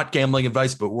 not gambling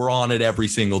advice, but we're on it every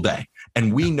single day.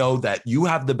 And we know that you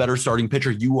have the better starting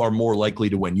pitcher, you are more likely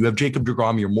to win. You have Jacob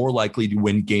deGrom, you're more likely to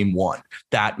win game one.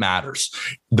 That matters.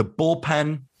 The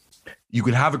bullpen, you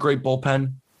can have a great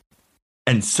bullpen.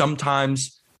 And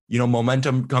sometimes,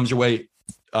 momentum comes your way.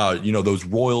 Those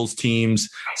Royals teams,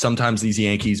 sometimes these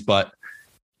Yankees, but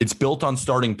it's built on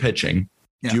starting pitching.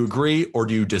 Yeah. Do you agree or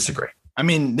do you disagree? I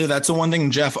mean, dude, that's the one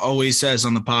thing Jeff always says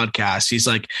on the podcast. He's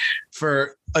like,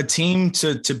 for a team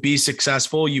to be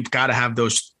successful, you've got to have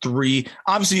those three.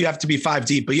 Obviously, you have to be 5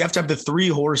 deep, but you have to have the 3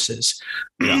 horses.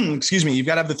 Yeah. Excuse me. You've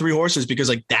got to have the 3 horses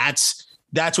because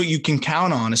that's what you can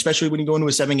count on, especially when you go into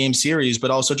a 7-game series,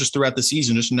 but also just throughout the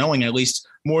season, just knowing at least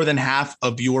more than half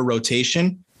of your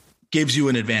rotation gives you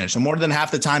an advantage. So more than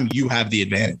half the time you have the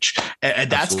advantage.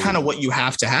 And that's kind of what you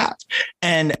have to have.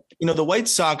 And, the White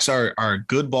Sox are a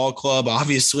good ball club,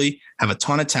 obviously have a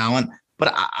ton of talent,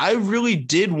 but I really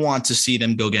did want to see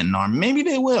them go get an arm. Maybe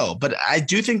they will, but I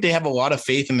do think they have a lot of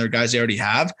faith in their guys they already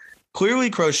have.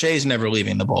 Clearly Crochet is never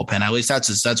leaving the bullpen. At least that's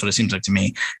what it seems like to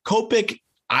me. Kopech,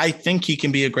 I think he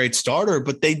can be a great starter,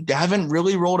 but they haven't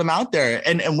really rolled him out there.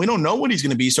 And we don't know what he's going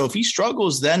to be. So if he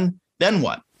struggles, then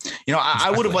what? Exactly.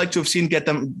 I would have liked to have seen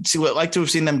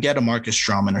them get a Marcus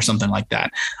Stroman or something like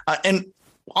that. And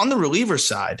on the reliever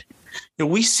side,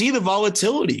 we see the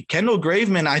volatility. Kendall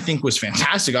Graveman, I think, was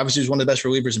fantastic. Obviously, he was one of the best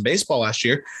relievers in baseball last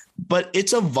year, but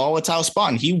it's a volatile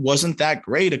spot. And he wasn't that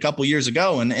great a couple years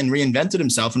ago and reinvented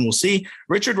himself. And we'll see.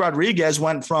 Richard Rodriguez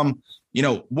went from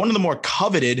one of the more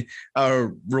coveted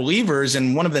relievers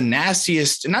and one of the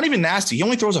nastiest, not even nasty. He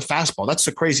only throws a fastball. That's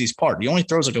the craziest part. He only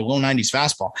throws like a low 90s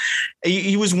fastball.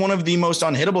 He was one of the most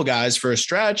unhittable guys for a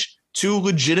stretch to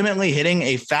legitimately hitting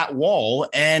a fat wall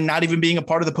and not even being a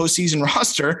part of the postseason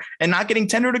roster and not getting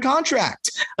tendered a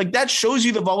contract. Like that shows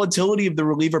you the volatility of the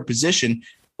reliever position.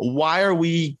 Why are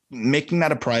we making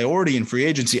that a priority in free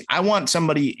agency? I want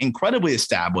somebody incredibly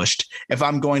established if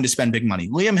I'm going to spend big money.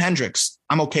 Liam Hendricks,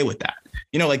 I'm okay with that.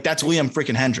 That's Liam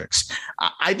freaking Hendricks.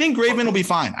 I think Graveman will be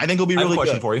fine. I think he'll be really good.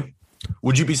 I have a question for you.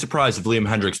 Would you be surprised if Liam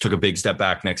Hendricks took a big step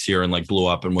back next year and blew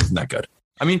up and wasn't that good?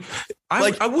 I mean,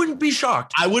 I wouldn't be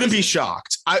shocked. I wouldn't be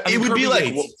shocked. It would be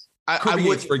like... Kirby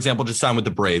Yates, for example, just signed with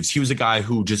the Braves. He was a guy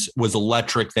who just was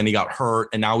electric. Then he got hurt,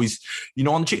 and now he's,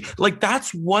 on the cheap.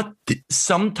 That's what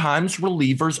sometimes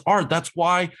relievers are. That's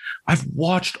why I've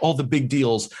watched all the big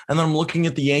deals, and then I'm looking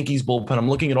at the Yankees bullpen. I'm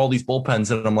looking at all these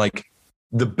bullpens, and I'm like,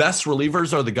 the best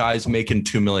relievers are the guys making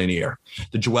 $2 million a year.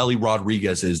 The Joely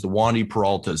Rodriguez's, the Wandy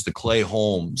Peraltas, the Clay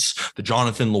Holmes, the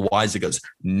Jonathan Loaizagas,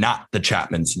 not the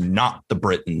Chapmans, not the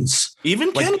Britons.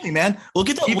 Even Kenley, man. Look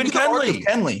at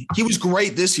Kenley. He was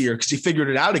great this year because he figured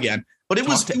it out again. But it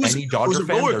was any Dodger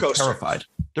fan, they're terrified.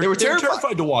 They were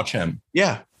terrified to watch him.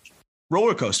 Yeah,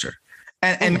 roller coaster.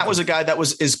 And that was a guy that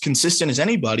was as consistent as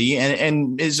anybody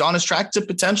and is on his track to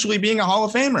potentially being a Hall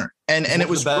of Famer. And it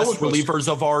was the best relievers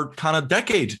of our kind of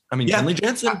decade. I mean, Kenley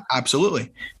Jansen. Absolutely.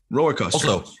 Roller coaster.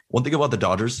 Also, one thing about the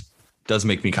Dodgers does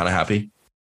make me kind of happy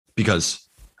because,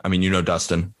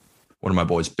 Dustin, one of my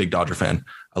boys, big Dodger fan.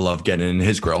 I love getting in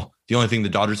his grill. The only thing the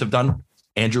Dodgers have done,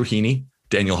 Andrew Heaney,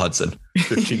 Daniel Hudson.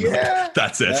 15 million.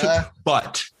 That's it.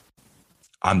 But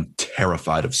I'm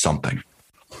terrified of something.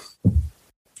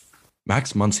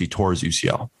 Max Muncy tore his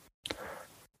UCL,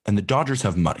 and the Dodgers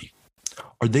have money.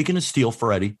 Are they going to steal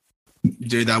Freddie?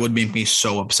 Dude, that would make me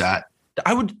so upset.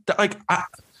 I would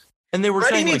and they were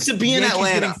Freddie saying needs to be in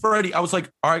Atlanta. Freddie, I was like,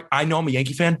 all right, I know I'm a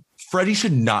Yankee fan. Freddie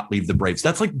should not leave the Braves.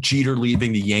 That's like Jeter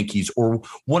leaving the Yankees or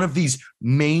one of these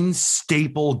main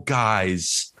staple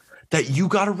guys that you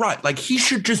got to ride. Like he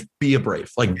should just be a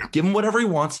Brave. Like give him whatever he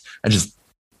wants and just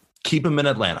keep him in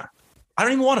Atlanta. I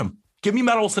don't even want him. Give me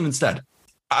Matt Olson instead.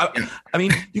 I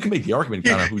mean, you can make the argument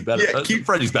kind of who's better. Keep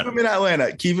Freddie's better. Keep him in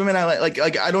Atlanta. Keep him in Atlanta.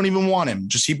 Like I don't even want him.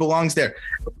 Just he belongs there.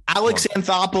 Alex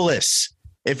Anthopoulos,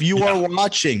 if you are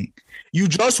watching, you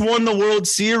just won the World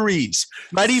Series.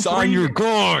 Freddie Sign your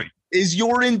guy. Is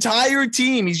your entire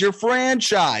team. He's your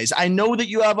franchise. I know that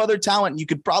you have other talent. You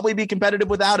could probably be competitive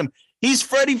without him. He's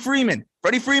Freddie Freeman.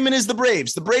 Freddie Freeman is the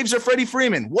Braves. The Braves are Freddie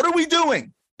Freeman. What are we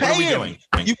doing? Pay him.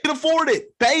 You can afford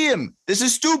it. Pay him. This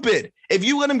is stupid. If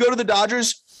you let him go to the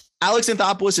Dodgers, Alex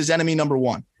Anthopoulos is enemy number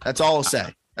one. That's all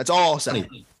I'll say.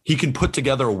 He can put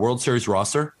together a World Series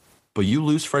roster, but you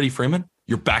lose Freddie Freeman,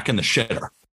 you're back in the shitter.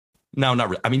 No, not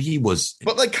really. I mean, he was.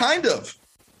 But kind of.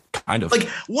 Kind of. Like,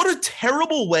 what a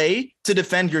terrible way to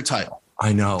defend your title.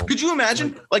 I know. Could you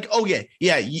imagine?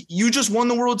 You just won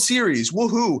the World Series.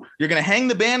 Woohoo. You're going to hang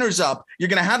the banners up. You're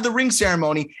going to have the ring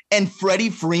ceremony, and Freddie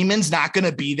Freeman's not going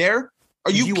to be there?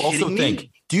 Are you kidding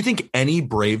me? Do you think any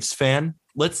Braves fan,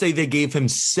 let's say they gave him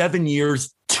 7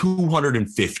 years,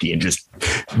 250 and just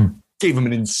gave him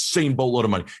an insane boatload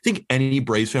of money. I think any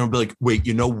Braves fan would be like, wait,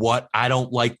 you know what? I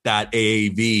don't like that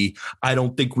AAV. I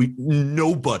don't think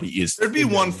nobody is. There'd be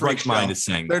one freak show. Mind is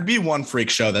saying There'd be one freak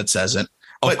show that says it.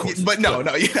 But no,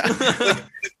 yeah.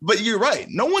 But you're right.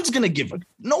 No one's going to give it.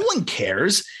 No one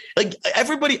cares. Like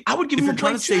everybody, I would give him a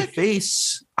trying to save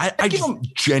face. I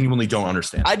genuinely don't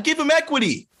understand. I'd give him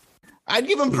equity. I'd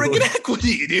give him freaking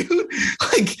equity, dude.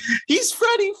 Like he's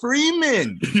Freddie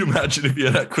Freeman. Can you imagine if he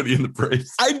had equity in the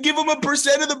Braves? I'd give him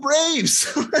 1% of the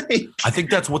Braves. I think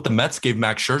that's what the Mets gave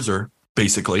Max Scherzer.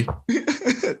 Basically,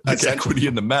 that's equity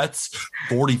in the Mets,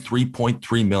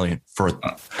 $43.3 million for.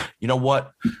 You know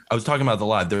what? I was talking about the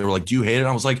live. They were like, "Do you hate it?"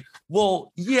 I was like,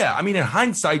 "Well, yeah. I mean, in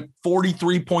hindsight,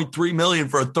 $43.3 million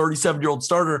for a 37-year-old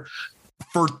starter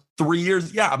for 3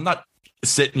 years. Yeah, I'm not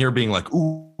sitting here being like,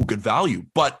 ooh, good value.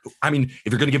 But I mean,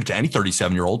 if you're going to give it to any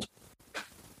 37-year-old,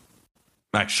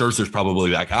 Max Scherzer's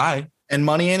probably that guy. And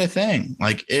money ain't a thing.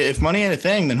 Like if money ain't a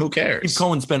thing, then who cares? Steve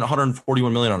Cohen spent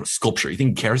 $141 million on a sculpture. You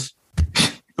think he cares?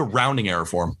 The rounding error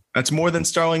for him. That's more than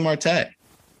Starling Marte.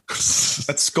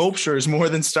 That sculpture is more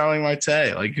than Starling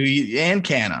Marte. Like and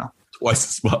Canna. Twice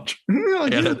as much.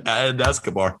 And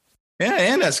Escobar. Yeah,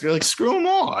 and Escobar. Like screw them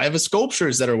all. I have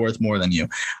sculptures that are worth more than you.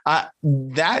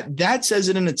 That says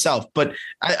it in itself. But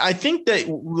I think that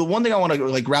the one thing I want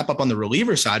to wrap up on the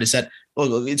reliever side is that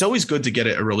look, it's always good to get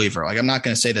a reliever. Like I'm not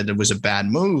going to say that it was a bad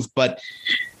move, but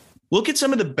look at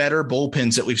some of the better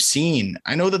bullpens that we've seen.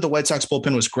 I know that the White Sox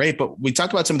bullpen was great, but we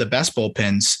talked about some of the best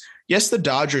bullpens. Yes, the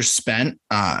Dodgers spent,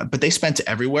 but they spent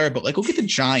everywhere. But like, look at the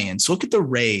Giants, look at the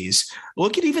Rays,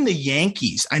 look at even the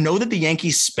Yankees. I know that the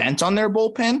Yankees spent on their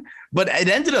bullpen, but it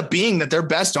ended up being that their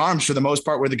best arms for the most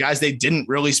part were the guys they didn't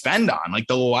really spend on, like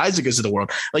the Loizagas of the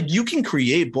world. Like, you can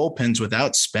create bullpens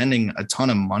without spending a ton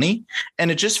of money.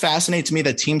 And it just fascinates me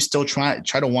that teams still try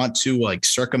to want to like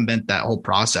circumvent that whole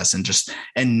process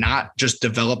and not just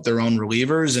develop their own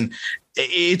relievers. And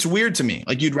it's weird to me.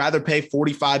 Like, you'd rather pay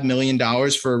 $45 million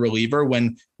for a reliever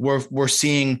when we're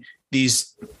seeing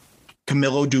these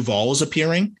Camilo Duvals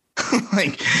appearing.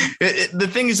 Like, the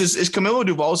thing is Camilo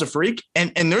Duvall's a freak,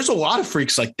 and there's a lot of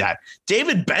freaks like that.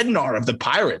 David Bednar of the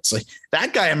Pirates, like,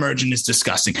 that guy emerging is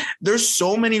disgusting. There's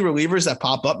so many relievers that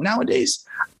pop up nowadays.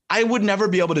 I would never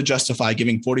be able to justify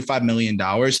giving $45 million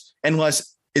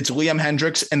unless it's Liam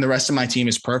Hendricks and the rest of my team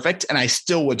is perfect, and I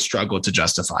still would struggle to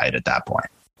justify it at that point.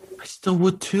 I still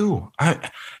would too.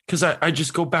 Because I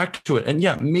just go back to it. And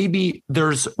yeah, maybe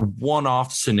there's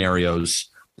one-off scenarios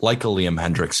like a Liam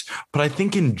Hendricks. But I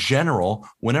think in general,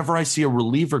 whenever I see a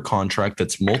reliever contract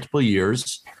that's multiple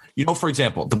years, for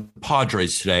example, the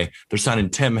Padres today, they're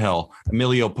signing Tim Hill,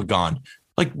 Emilio Pagan,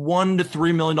 like $1 to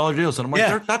 $3 million deals. And I'm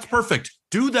like, that's perfect.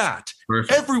 Do that.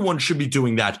 Perfect. Everyone should be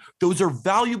doing that. Those are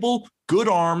valuable, good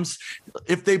arms.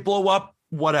 If they blow up,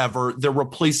 whatever, they're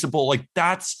replaceable. Like,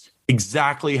 that's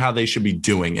exactly how they should be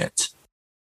doing it.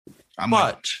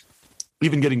 But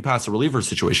even getting past the reliever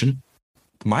situation,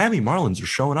 the Miami Marlins are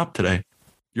showing up today.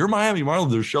 Your Miami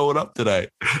Marlins are showing up today.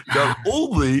 Not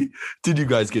only did you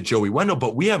guys get Joey Wendell,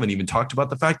 but we haven't even talked about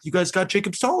the fact you guys got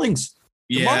Jacob Stallings.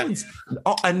 The Marlins.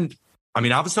 Oh, and I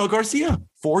mean, Avisel Garcia,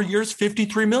 4 years,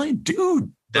 $53 million.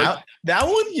 Dude. That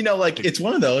one, like, it's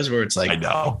one of those where it's like, I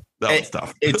know. That was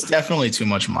tough. It's definitely too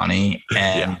much money.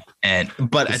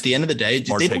 But at the end of the day,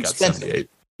 they didn't spend it.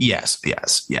 Yes.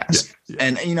 Yeah.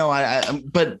 And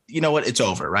but you know what? It's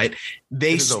over, right?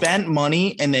 They spent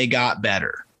money and they got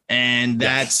better. And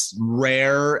that's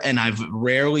rare. And I've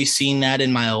rarely seen that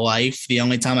in my life. The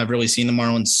only time I've really seen the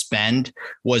Marlins spend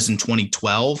was in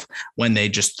 2012 when they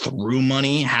just threw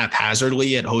money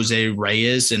haphazardly at Jose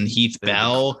Reyes and Heath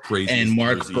Bell and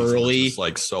Mark Burley,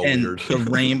 like so and weird. the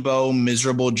rainbow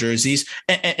miserable jerseys.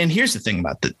 And here's the thing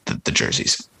about the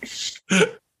jerseys.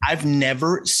 I've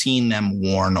never seen them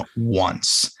worn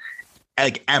once,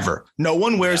 like, ever. No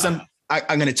one wears them.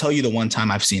 I'm going to tell you the one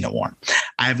time I've seen it worn.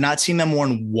 I have not seen them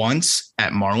worn once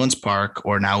at Marlins Park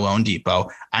or now Lone Depot.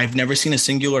 I've never seen a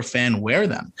singular fan wear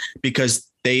them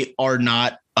because they are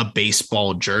not a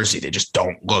baseball jersey. They just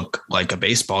don't look like a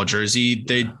baseball jersey.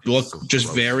 They look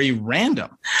just very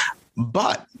random.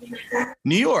 But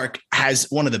New York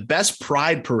has one of the best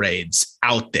pride parades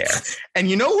out there. And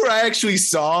you know where I actually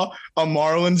saw a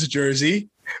Marlins jersey?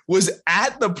 Was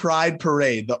at the Pride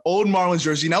Parade, the old Marlins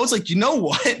jersey. And I was like, you know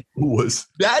what?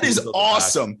 That is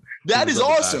awesome. That is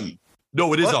awesome.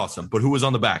 No, it is awesome. But who was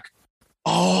on the back?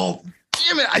 Oh,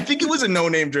 damn it. I think it was a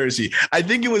no-name jersey.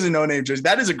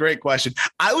 That is a great question.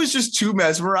 I was just too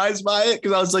mesmerized by it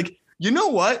because I was like, you know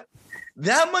what?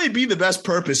 That might be the best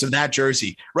purpose of that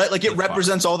jersey, right? Like, it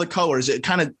represents all the colors. It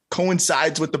kind of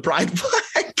coincides with the Pride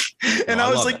flag. And I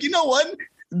was like, you know what?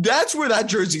 That's where that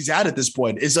jersey's at this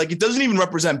point. It's like, it doesn't even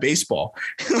represent baseball.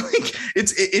 Like,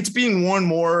 it's being worn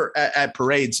more at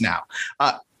parades now.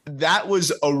 That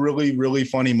was a really, really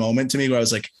funny moment to me where I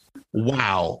was like,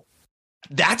 wow,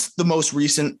 that's the most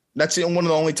recent. That's one of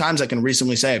the only times I can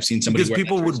recently say I've seen somebody. Because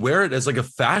people would wear it as like a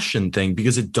fashion thing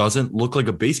because it doesn't look like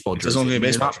a baseball jersey.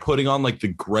 You're not putting on like the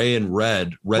gray and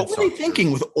red. What were they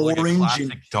thinking with orange? Like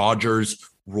and Dodgers,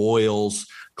 Royals,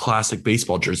 classic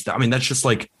baseball jersey. I mean, that's just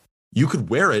like, you could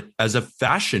wear it as a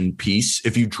fashion piece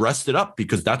if you dressed it up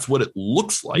because that's what it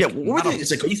looks like. Yeah,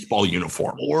 it's like a baseball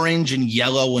uniform, orange and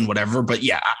yellow and whatever. But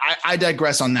yeah, I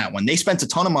digress on that one. They spent a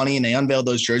ton of money and they unveiled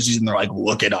those jerseys and they're like,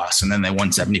 look at us. And then they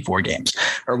won 74 games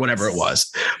or whatever it was.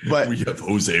 But we have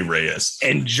Jose Reyes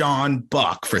and John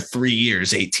Buck for 3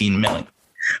 years, 18 million,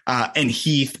 and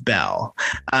Heath Bell.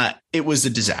 It was a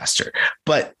disaster.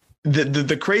 But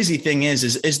the crazy thing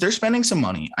is they're spending some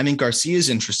money. I think Garcia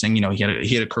is interesting.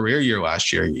 He had a career year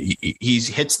last year. He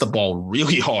hits the ball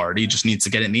really hard. He just needs to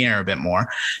get it in the air a bit more.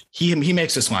 He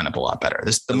makes this lineup a lot better.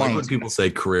 When people say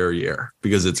career year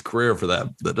because it's career for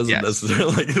them. That doesn't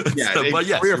necessarily. But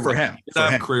yes, career for him.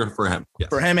 Career for him. Yes.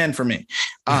 For him and for me.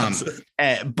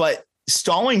 But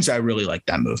Stallings, I really like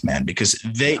that move, man, because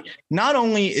they not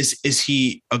only is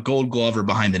he a Gold Glover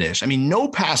behind the dish. I mean, no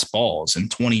pass balls in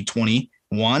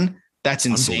 2021. That's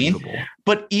insane.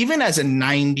 But even as a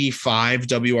 95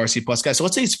 WRC plus guy, so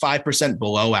let's say he's 5%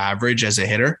 below average as a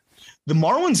hitter. The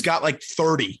Marlins got like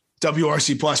 30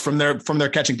 WRC plus from their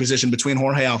catching position between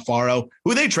Jorge Alfaro,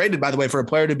 who they traded, by the way, for a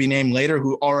player to be named later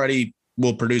who already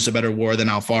will produce a better WAR than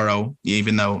Alfaro,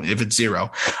 even though if it's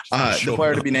 0, the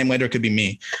player to be named later could be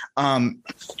me.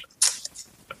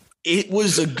 It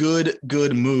was a good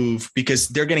move because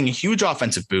they're getting a huge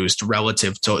offensive boost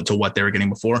relative to what they were getting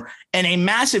before, and a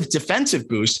massive defensive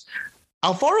boost.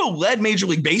 Alfaro led Major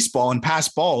League Baseball in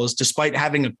passed balls despite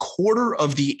having a quarter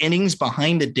of the innings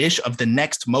behind the dish of the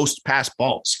next most passed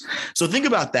balls. So think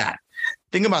about that.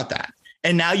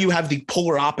 And now you have the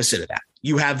polar opposite of that.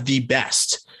 You have the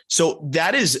best. So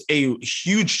that is a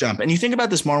huge jump. And you think about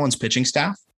this Marlins pitching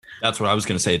staff. That's what I was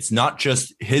going to say. It's not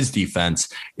just his defense.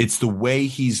 It's the way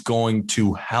he's going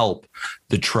to help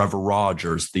the Trevor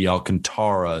Rogers, the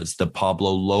Alcantaras, the Pablo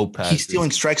Lopez. He's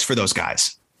stealing strikes for those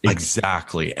guys.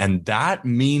 Exactly. And that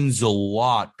means a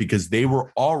lot because they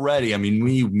were already,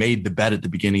 we made the bet at the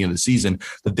beginning of the season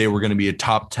that they were going to be a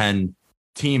top 10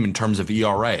 team in terms of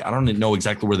ERA. I don't know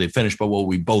exactly where they finished, but what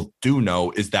we both do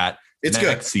know is that it's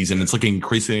next season, it's looking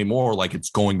increasingly more like it's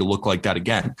going to look like that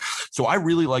again. So I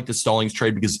really like the Stallings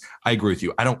trade because I agree with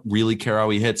you. I don't really care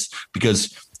how he hits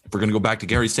because if we're going to go back to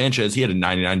Gary Sanchez, he had a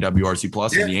 99 WRC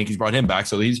plus and the Yankees brought him back.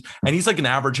 So he's like an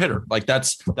average hitter. Like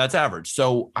that's average.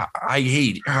 So I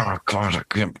hate, oh God, I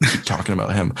can't keep talking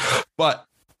about him, but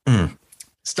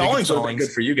Stallings would have been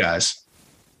good for you guys.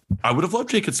 I would have loved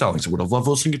Jacob Stallings. I would have loved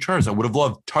Wilson Contreras. I would have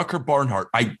loved Tucker Barnhart.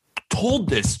 I told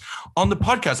this on the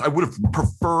podcast. I would have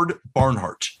preferred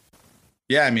Barnhart.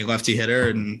 Yeah, lefty hitter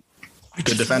and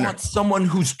good defender. Want someone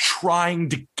who's trying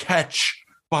to catch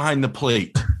behind the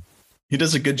plate. He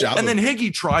does a good job. And then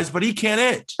Higgy tries, but he can't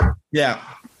hit. Yeah.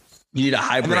 You need a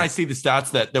hybrid. And then I see the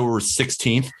stats that they were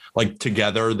 16th, like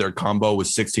together, their combo was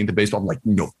 16th in baseball. I'm like,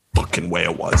 no fucking way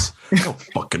it was. No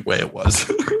fucking way it was.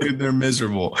 Dude, they're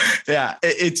miserable. Yeah.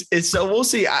 It's so we'll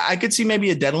see. I could see maybe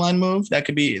a deadline move that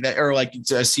could be that, or like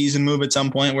it's a season move at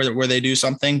some point where they do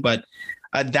something, but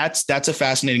that's a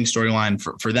fascinating storyline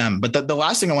for them. But the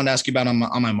last thing I want to ask you about on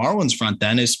my Marlins front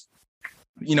then is,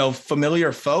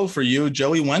 familiar foe for you,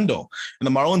 Joey Wendell. And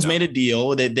the Marlins made a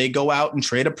deal that they go out and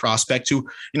trade a prospect who,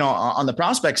 on the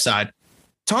prospect side,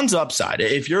 tons of upside.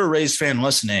 If you're a Rays fan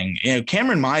listening,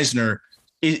 Cameron Meisner,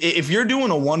 if you're doing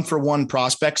a 1-for-1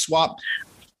 prospect swap,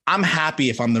 I'm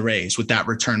happy if I'm the Rays with that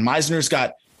return. Meisner's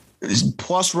got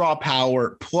plus raw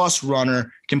power, plus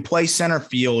runner, can play center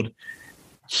field.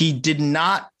 He did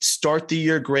not start the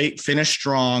year great, finish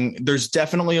strong. There's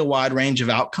definitely a wide range of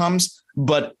outcomes,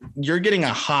 but you're getting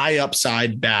a high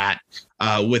upside bat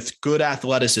with good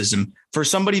athleticism for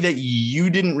somebody that you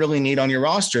didn't really need on your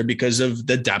roster because of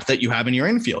the depth that you have in your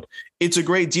infield. It's a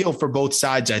great deal for both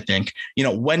sides, I think.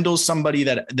 Wendell's somebody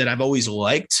that I've always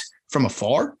liked from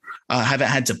afar. Haven't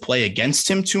had to play against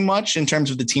him too much in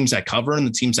terms of the teams I cover and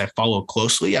the teams I follow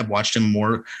closely. I've watched him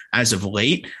more as of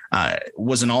late.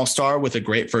 Was an all-star with a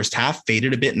great first half,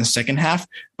 faded a bit in the second half.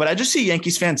 But I just see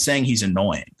Yankees fans saying he's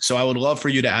annoying. So I would love for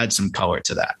you to add some color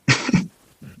to that.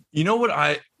 You know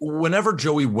what? Whenever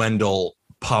Joey Wendell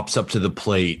pops up to the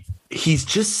plate, he's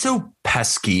just so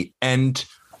pesky. And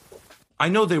I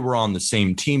know they were on the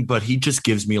same team, but he just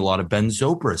gives me a lot of Ben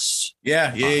Zobrist.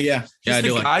 Yeah. Just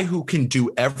a guy who can do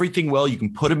everything well. You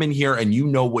can put him in here and you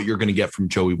know what you're going to get from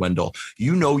Joey Wendell.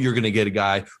 You know you're going to get a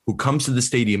guy who comes to the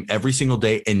stadium every single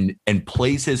day and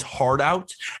plays his heart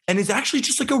out and is actually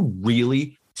just like a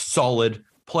really solid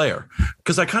player.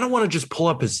 Because I kind of want to just pull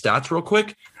up his stats real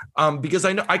quick because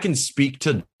I know I can speak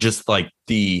to just like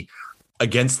the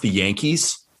against the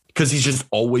Yankees. Because he's just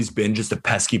always been just a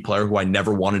pesky player who I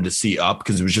never wanted to see up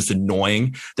because it was just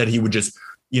annoying that he would just,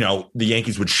 the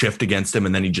Yankees would shift against him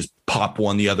and then he'd just pop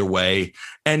one the other way.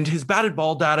 And his batted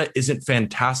ball data isn't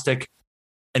fantastic.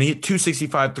 And he hit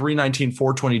 265, 319,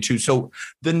 422. So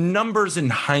the numbers in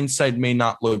hindsight may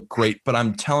not look great, but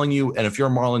I'm telling you, and if you're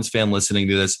a Marlins fan listening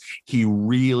to this, he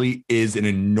really is an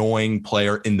annoying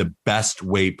player in the best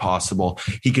way possible.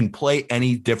 He can play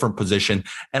any different position.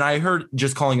 And I heard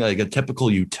just calling like a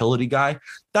typical utility guy.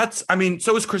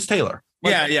 So is Chris Taylor.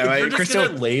 Like, yeah. Right. You're just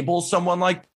going to label someone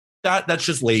like that. That's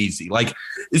just lazy. Like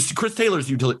Chris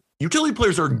Taylor's utility. Utility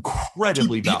players are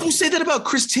incredibly valuable. People say that about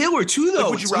Chris Taylor too, though. Like,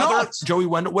 would you rather Joey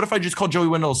Wendell? What if I just call Joey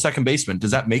Wendell a second baseman? Does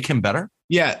that make him better?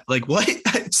 Yeah. Like what?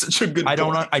 It's such a good. I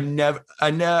don't know.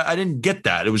 I didn't get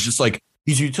that. It was just like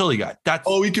he's a utility guy.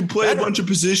 He can play better. A bunch of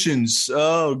positions.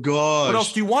 Oh gosh. What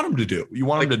else do you want him to do? You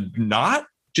want him to not?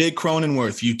 Jake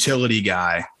Cronenworth, utility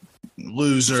guy,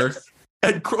 loser.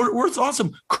 And Cronenworth's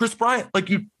awesome. Chris Bryant, like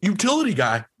utility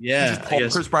guy. Yeah. Just call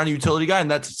Chris Bryant a utility guy,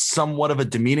 and that's somewhat of a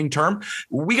demeaning term.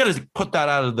 We got to put that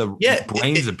out of the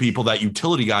brains of people that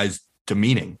utility guy is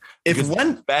demeaning.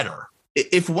 If better.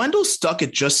 if Wendell's stuck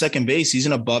at just second base, he's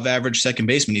an above average second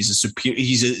baseman.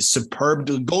 He's a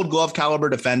superb Gold Glove caliber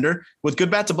defender with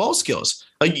good bat to ball skills.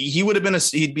 Like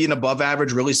he'd be an above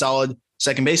average, really solid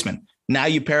second baseman. Now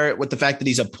you pair it with the fact that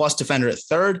he's a plus defender at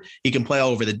third. He can play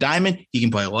all over the diamond. He can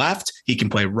play left. He can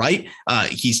play right.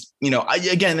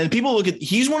 And people look at,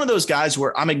 he's one of those guys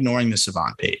where I'm ignoring the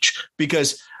Savant page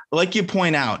because like you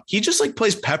point out, he just like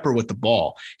plays pepper with the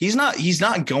ball. He's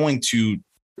not going to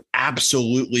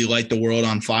absolutely light the world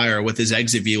on fire with his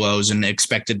exit velos and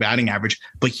expected batting average,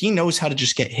 but he knows how to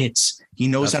just get hits. He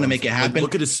knows how to make it happen. Like,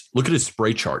 look at his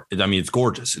spray chart. I mean, it's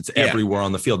gorgeous. It's everywhere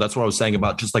on the field. That's what I was saying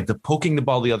about just like the poking the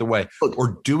ball the other way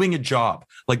or doing a job.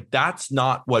 Like that's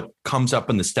not what comes up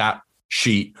in the stat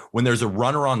sheet when there's a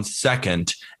runner on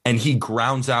second and he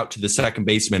grounds out to the second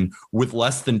baseman with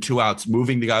less than 2 outs,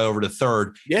 moving the guy over to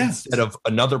third instead of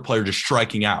another player just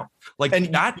striking out. Like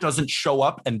that doesn't show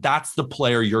up, and that's the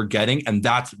player you're getting, and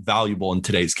that's valuable in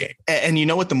today's game. And you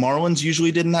know what the Marlins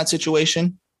usually did in that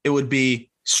situation? It would be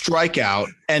strike out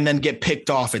and then get picked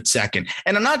off at second.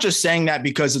 And I'm not just saying that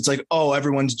because it's like, oh,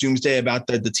 everyone's doomsday about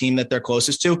the team that they're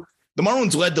closest to. The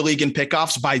Marlins led the league in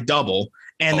pickoffs by double,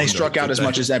 and they struck out as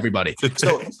much as everybody.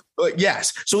 So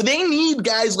yes. So they need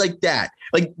guys like that.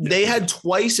 Like they had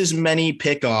twice as many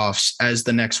pickoffs as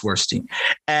the next worst team.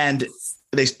 And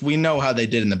we know how they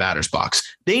did in the batter's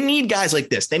box. They need guys like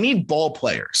this. They need ball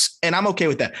players. And I'm okay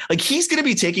with that. Like he's going to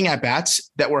be taking at bats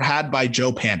that were had by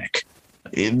Joe Panic.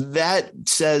 That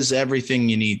says everything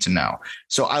you need to know.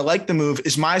 So I like the move.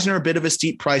 Is Meisner a bit of a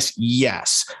steep price?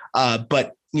 Yes.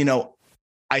 But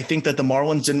I think that the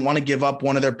Marlins didn't want to give up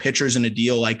one of their pitchers in a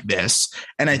deal like this.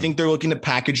 And I think they're looking to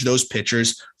package those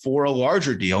pitchers for a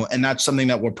larger deal. And that's something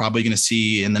that we're probably going to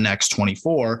see in the next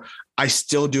 24. I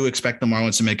still do expect the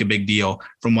Marlins to make a big deal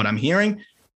from what I'm hearing.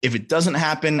 If it doesn't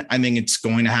happen, I think it's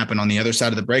going to happen on the other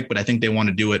side of the break, but I think they want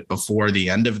to do it before the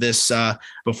end of this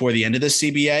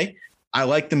CBA. I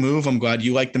like the move. I'm glad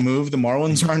you like the move. The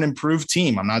Marlins are an improved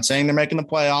team. I'm not saying they're making the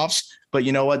playoffs, but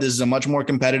you know what? This is a much more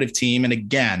competitive team. And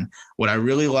again, what I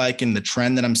really like in the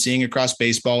trend that I'm seeing across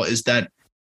baseball is that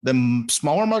the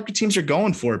smaller market teams are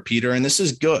going for it, Peter. And this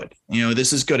is good.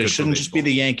 This is good. It shouldn't just be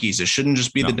the Yankees. It shouldn't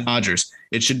just be the Dodgers.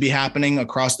 It should be happening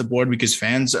across the board because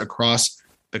fans across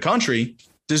the country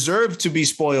deserve to be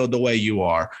spoiled the way you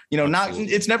are.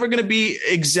 It's never going to be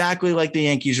exactly like the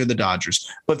Yankees or the Dodgers,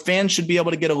 but fans should be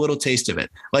able to get a little taste of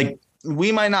it. Like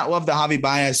we might not love the Javy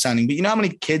Baez signing, but you know how many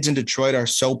kids in Detroit are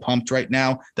so pumped right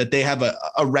now that they have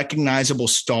a recognizable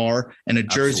star and a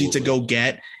jersey to go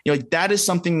get. That is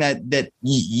something that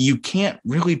you can't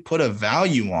really put a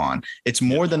value on. It's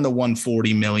more than the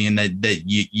 $140 million that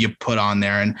you put on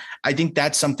there. And I think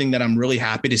that's something that I'm really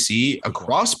happy to see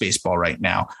across baseball right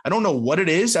now. I don't know what it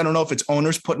is. I don't know if it's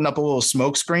owners putting up a little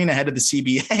smoke screen ahead of the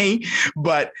CBA,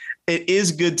 but it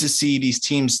is good to see these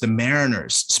teams, the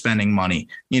Mariners, spending money.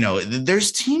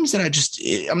 There's teams that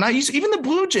I'm not used to, even the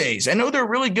Blue Jays. I know they're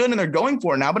really good and they're going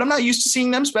for it now, but I'm not used to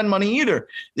seeing them spend money either.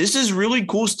 This is really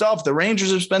cool stuff. The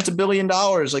Rangers have spent $1 billion.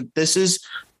 Like this is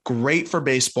great for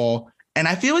baseball. And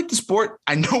I feel like the sport,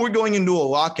 I know we're going into a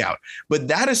lockout, but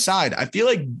that aside, I feel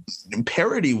like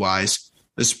parity wise,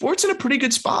 the sport's in a pretty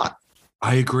good spot.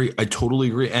 I agree. I totally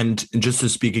agree. And just to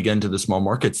speak again to the small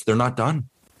markets, they're not done.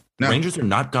 No. Rangers are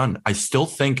not done. I still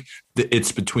think that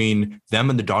it's between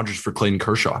them and the Dodgers for Clayton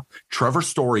Kershaw. Trevor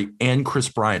Story and Chris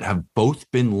Bryant have both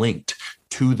been linked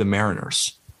to the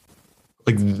Mariners.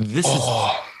 Like this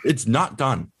it's not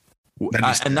done.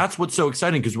 And that's what's so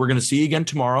exciting because we're going to see again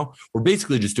tomorrow. We're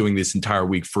basically just doing this entire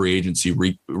week free agency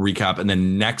recap. And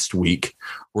then next week,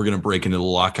 we're going to break into the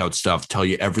lockout stuff, tell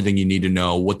you everything you need to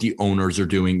know, what the owners are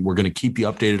doing. We're going to keep you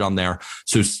updated on there.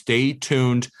 So stay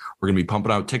tuned. We're going to be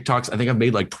pumping out TikToks. I think I've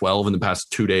made like 12 in the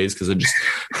past 2 days because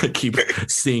I keep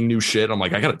seeing new shit. I'm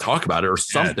like, I got to talk about it or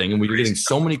something. And we're getting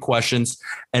so many questions.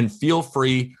 And feel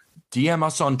free. DM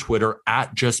us on Twitter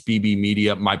at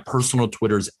JustBBMedia. My personal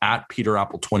Twitter is at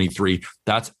PeterApple23.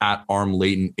 That's at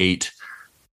ArmLayton8.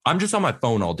 I'm just on my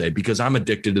phone all day because I'm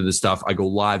addicted to this stuff. I go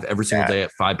live every single day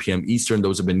at 5 p.m. Eastern.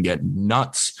 Those have been getting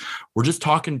nuts. We're just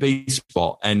talking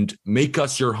baseball and make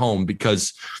us your home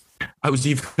because I was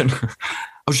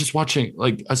just watching,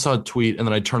 like I saw a tweet and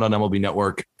then I turned on MLB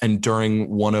Network and during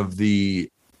one of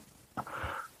the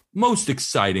most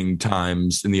exciting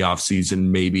times in the offseason,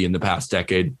 maybe in the past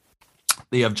decade,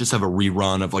 they have a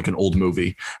rerun of like an old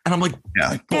movie. And I'm like,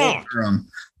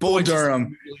 Bull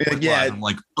Durham. Yeah. I'm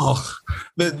like,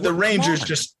 the Rangers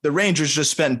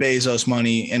just spent Bezos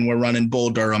money and we're running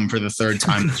Bull Durham for the third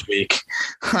time this week.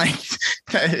 Like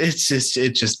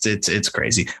it's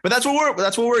crazy, but that's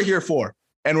what we're here for.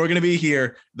 And we're going to be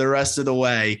here the rest of the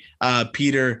way.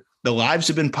 Peter, the lives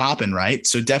have been popping, right?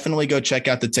 So definitely go check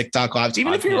out the TikTok lives.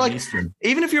 Even if you're like, Eastern.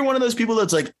 Even if you're one of those people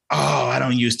that's like, oh, I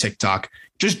don't use TikTok.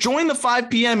 Just join the 5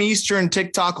 p.m. Eastern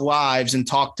TikTok lives and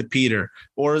talk to Peter,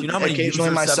 or you know how many occasionally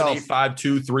myself. 7, 8, 5,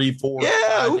 2, 3, 4. Yeah,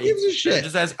 5, who 8. gives a shit?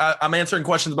 Just as I'm answering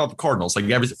questions about the Cardinals. Like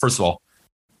first of all,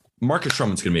 Marcus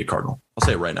Stroman's going to be a Cardinal. I'll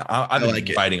say it right now. I've been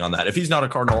fighting on that. If he's not a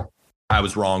Cardinal, I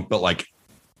was wrong. But like,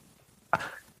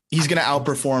 he's going to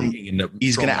outperform.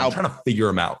 He's going to I'm trying to figure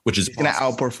him out, which is going to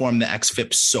outperform the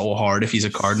XFIP so hard if he's a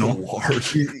Cardinal. So hard.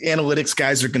 Analytics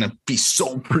guys are going to be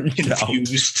so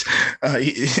confused.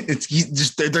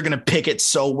 They're going to pick it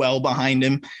so well behind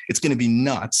him. It's going to be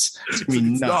nuts.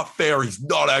 It's not fair. He's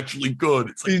not actually good.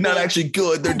 It's like, he's not actually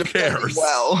good. They're defending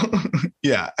well.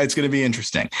 Yeah, it's going to be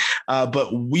interesting.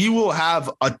 But we will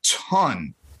have a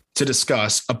ton to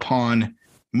discuss upon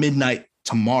midnight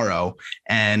tomorrow,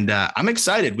 and I'm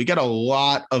excited. We got a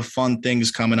lot of fun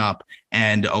things coming up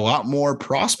and a lot more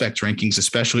prospect rankings,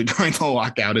 especially during the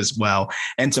lockout as well,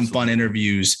 and some fun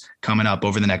interviews coming up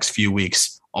over the next few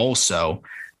weeks. Also,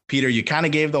 Peter, you kind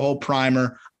of gave the whole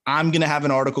primer. I'm going to have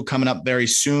an article coming up very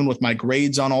soon with my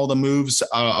grades on all the moves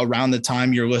around the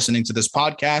time you're listening to this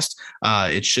podcast.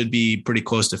 It should be pretty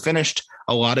close to finished.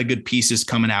 A lot of good pieces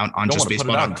coming out on Just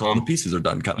Baseball until all the pieces are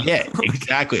done. Yeah,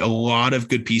 exactly. A lot of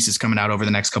good pieces coming out over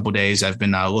the next couple of days. I've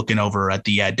been looking over at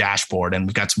the dashboard, and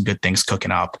we've got some good things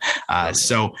cooking up.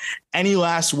 So any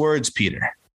last words,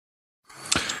 Peter?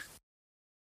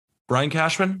 Brian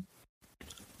Cashman,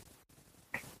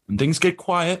 when things get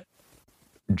quiet,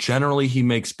 generally he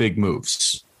makes big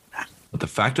moves. But the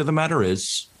fact of the matter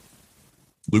is,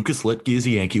 Lucas Litke is a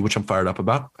Yankee, which I'm fired up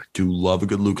about. I do love a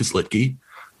good Lucas Litke.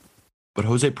 But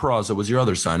Jose Peraza was your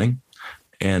other signing.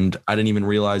 And I didn't even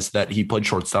realize that he played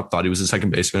shortstop, thought he was a second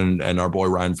baseman, and our boy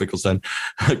Ryan Fickelstein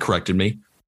corrected me.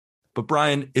 But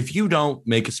Brian, if you don't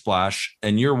make a splash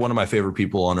and you're one of my favorite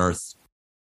people on earth,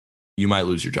 you might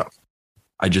lose your job.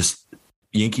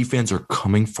 Yankee fans are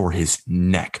coming for his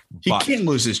neck. He can't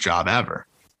lose his job ever.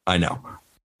 I know.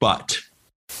 But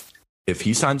if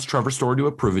he signs Trevor Story to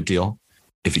a prove-it deal,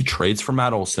 if he trades for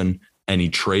Matt Olson, and he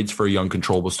trades for a young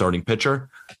controllable starting pitcher,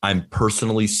 I'm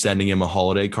personally sending him a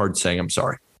holiday card saying I'm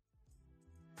sorry.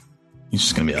 He's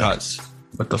just going to be like,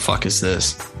 what the fuck is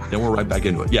this? Then we're right back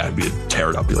into it. Yeah, I'd be tear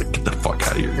it up. Be like, get the fuck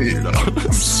out of here.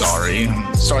 I'm sorry.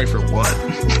 I'm sorry for what?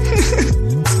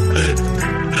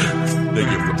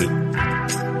 Thank you.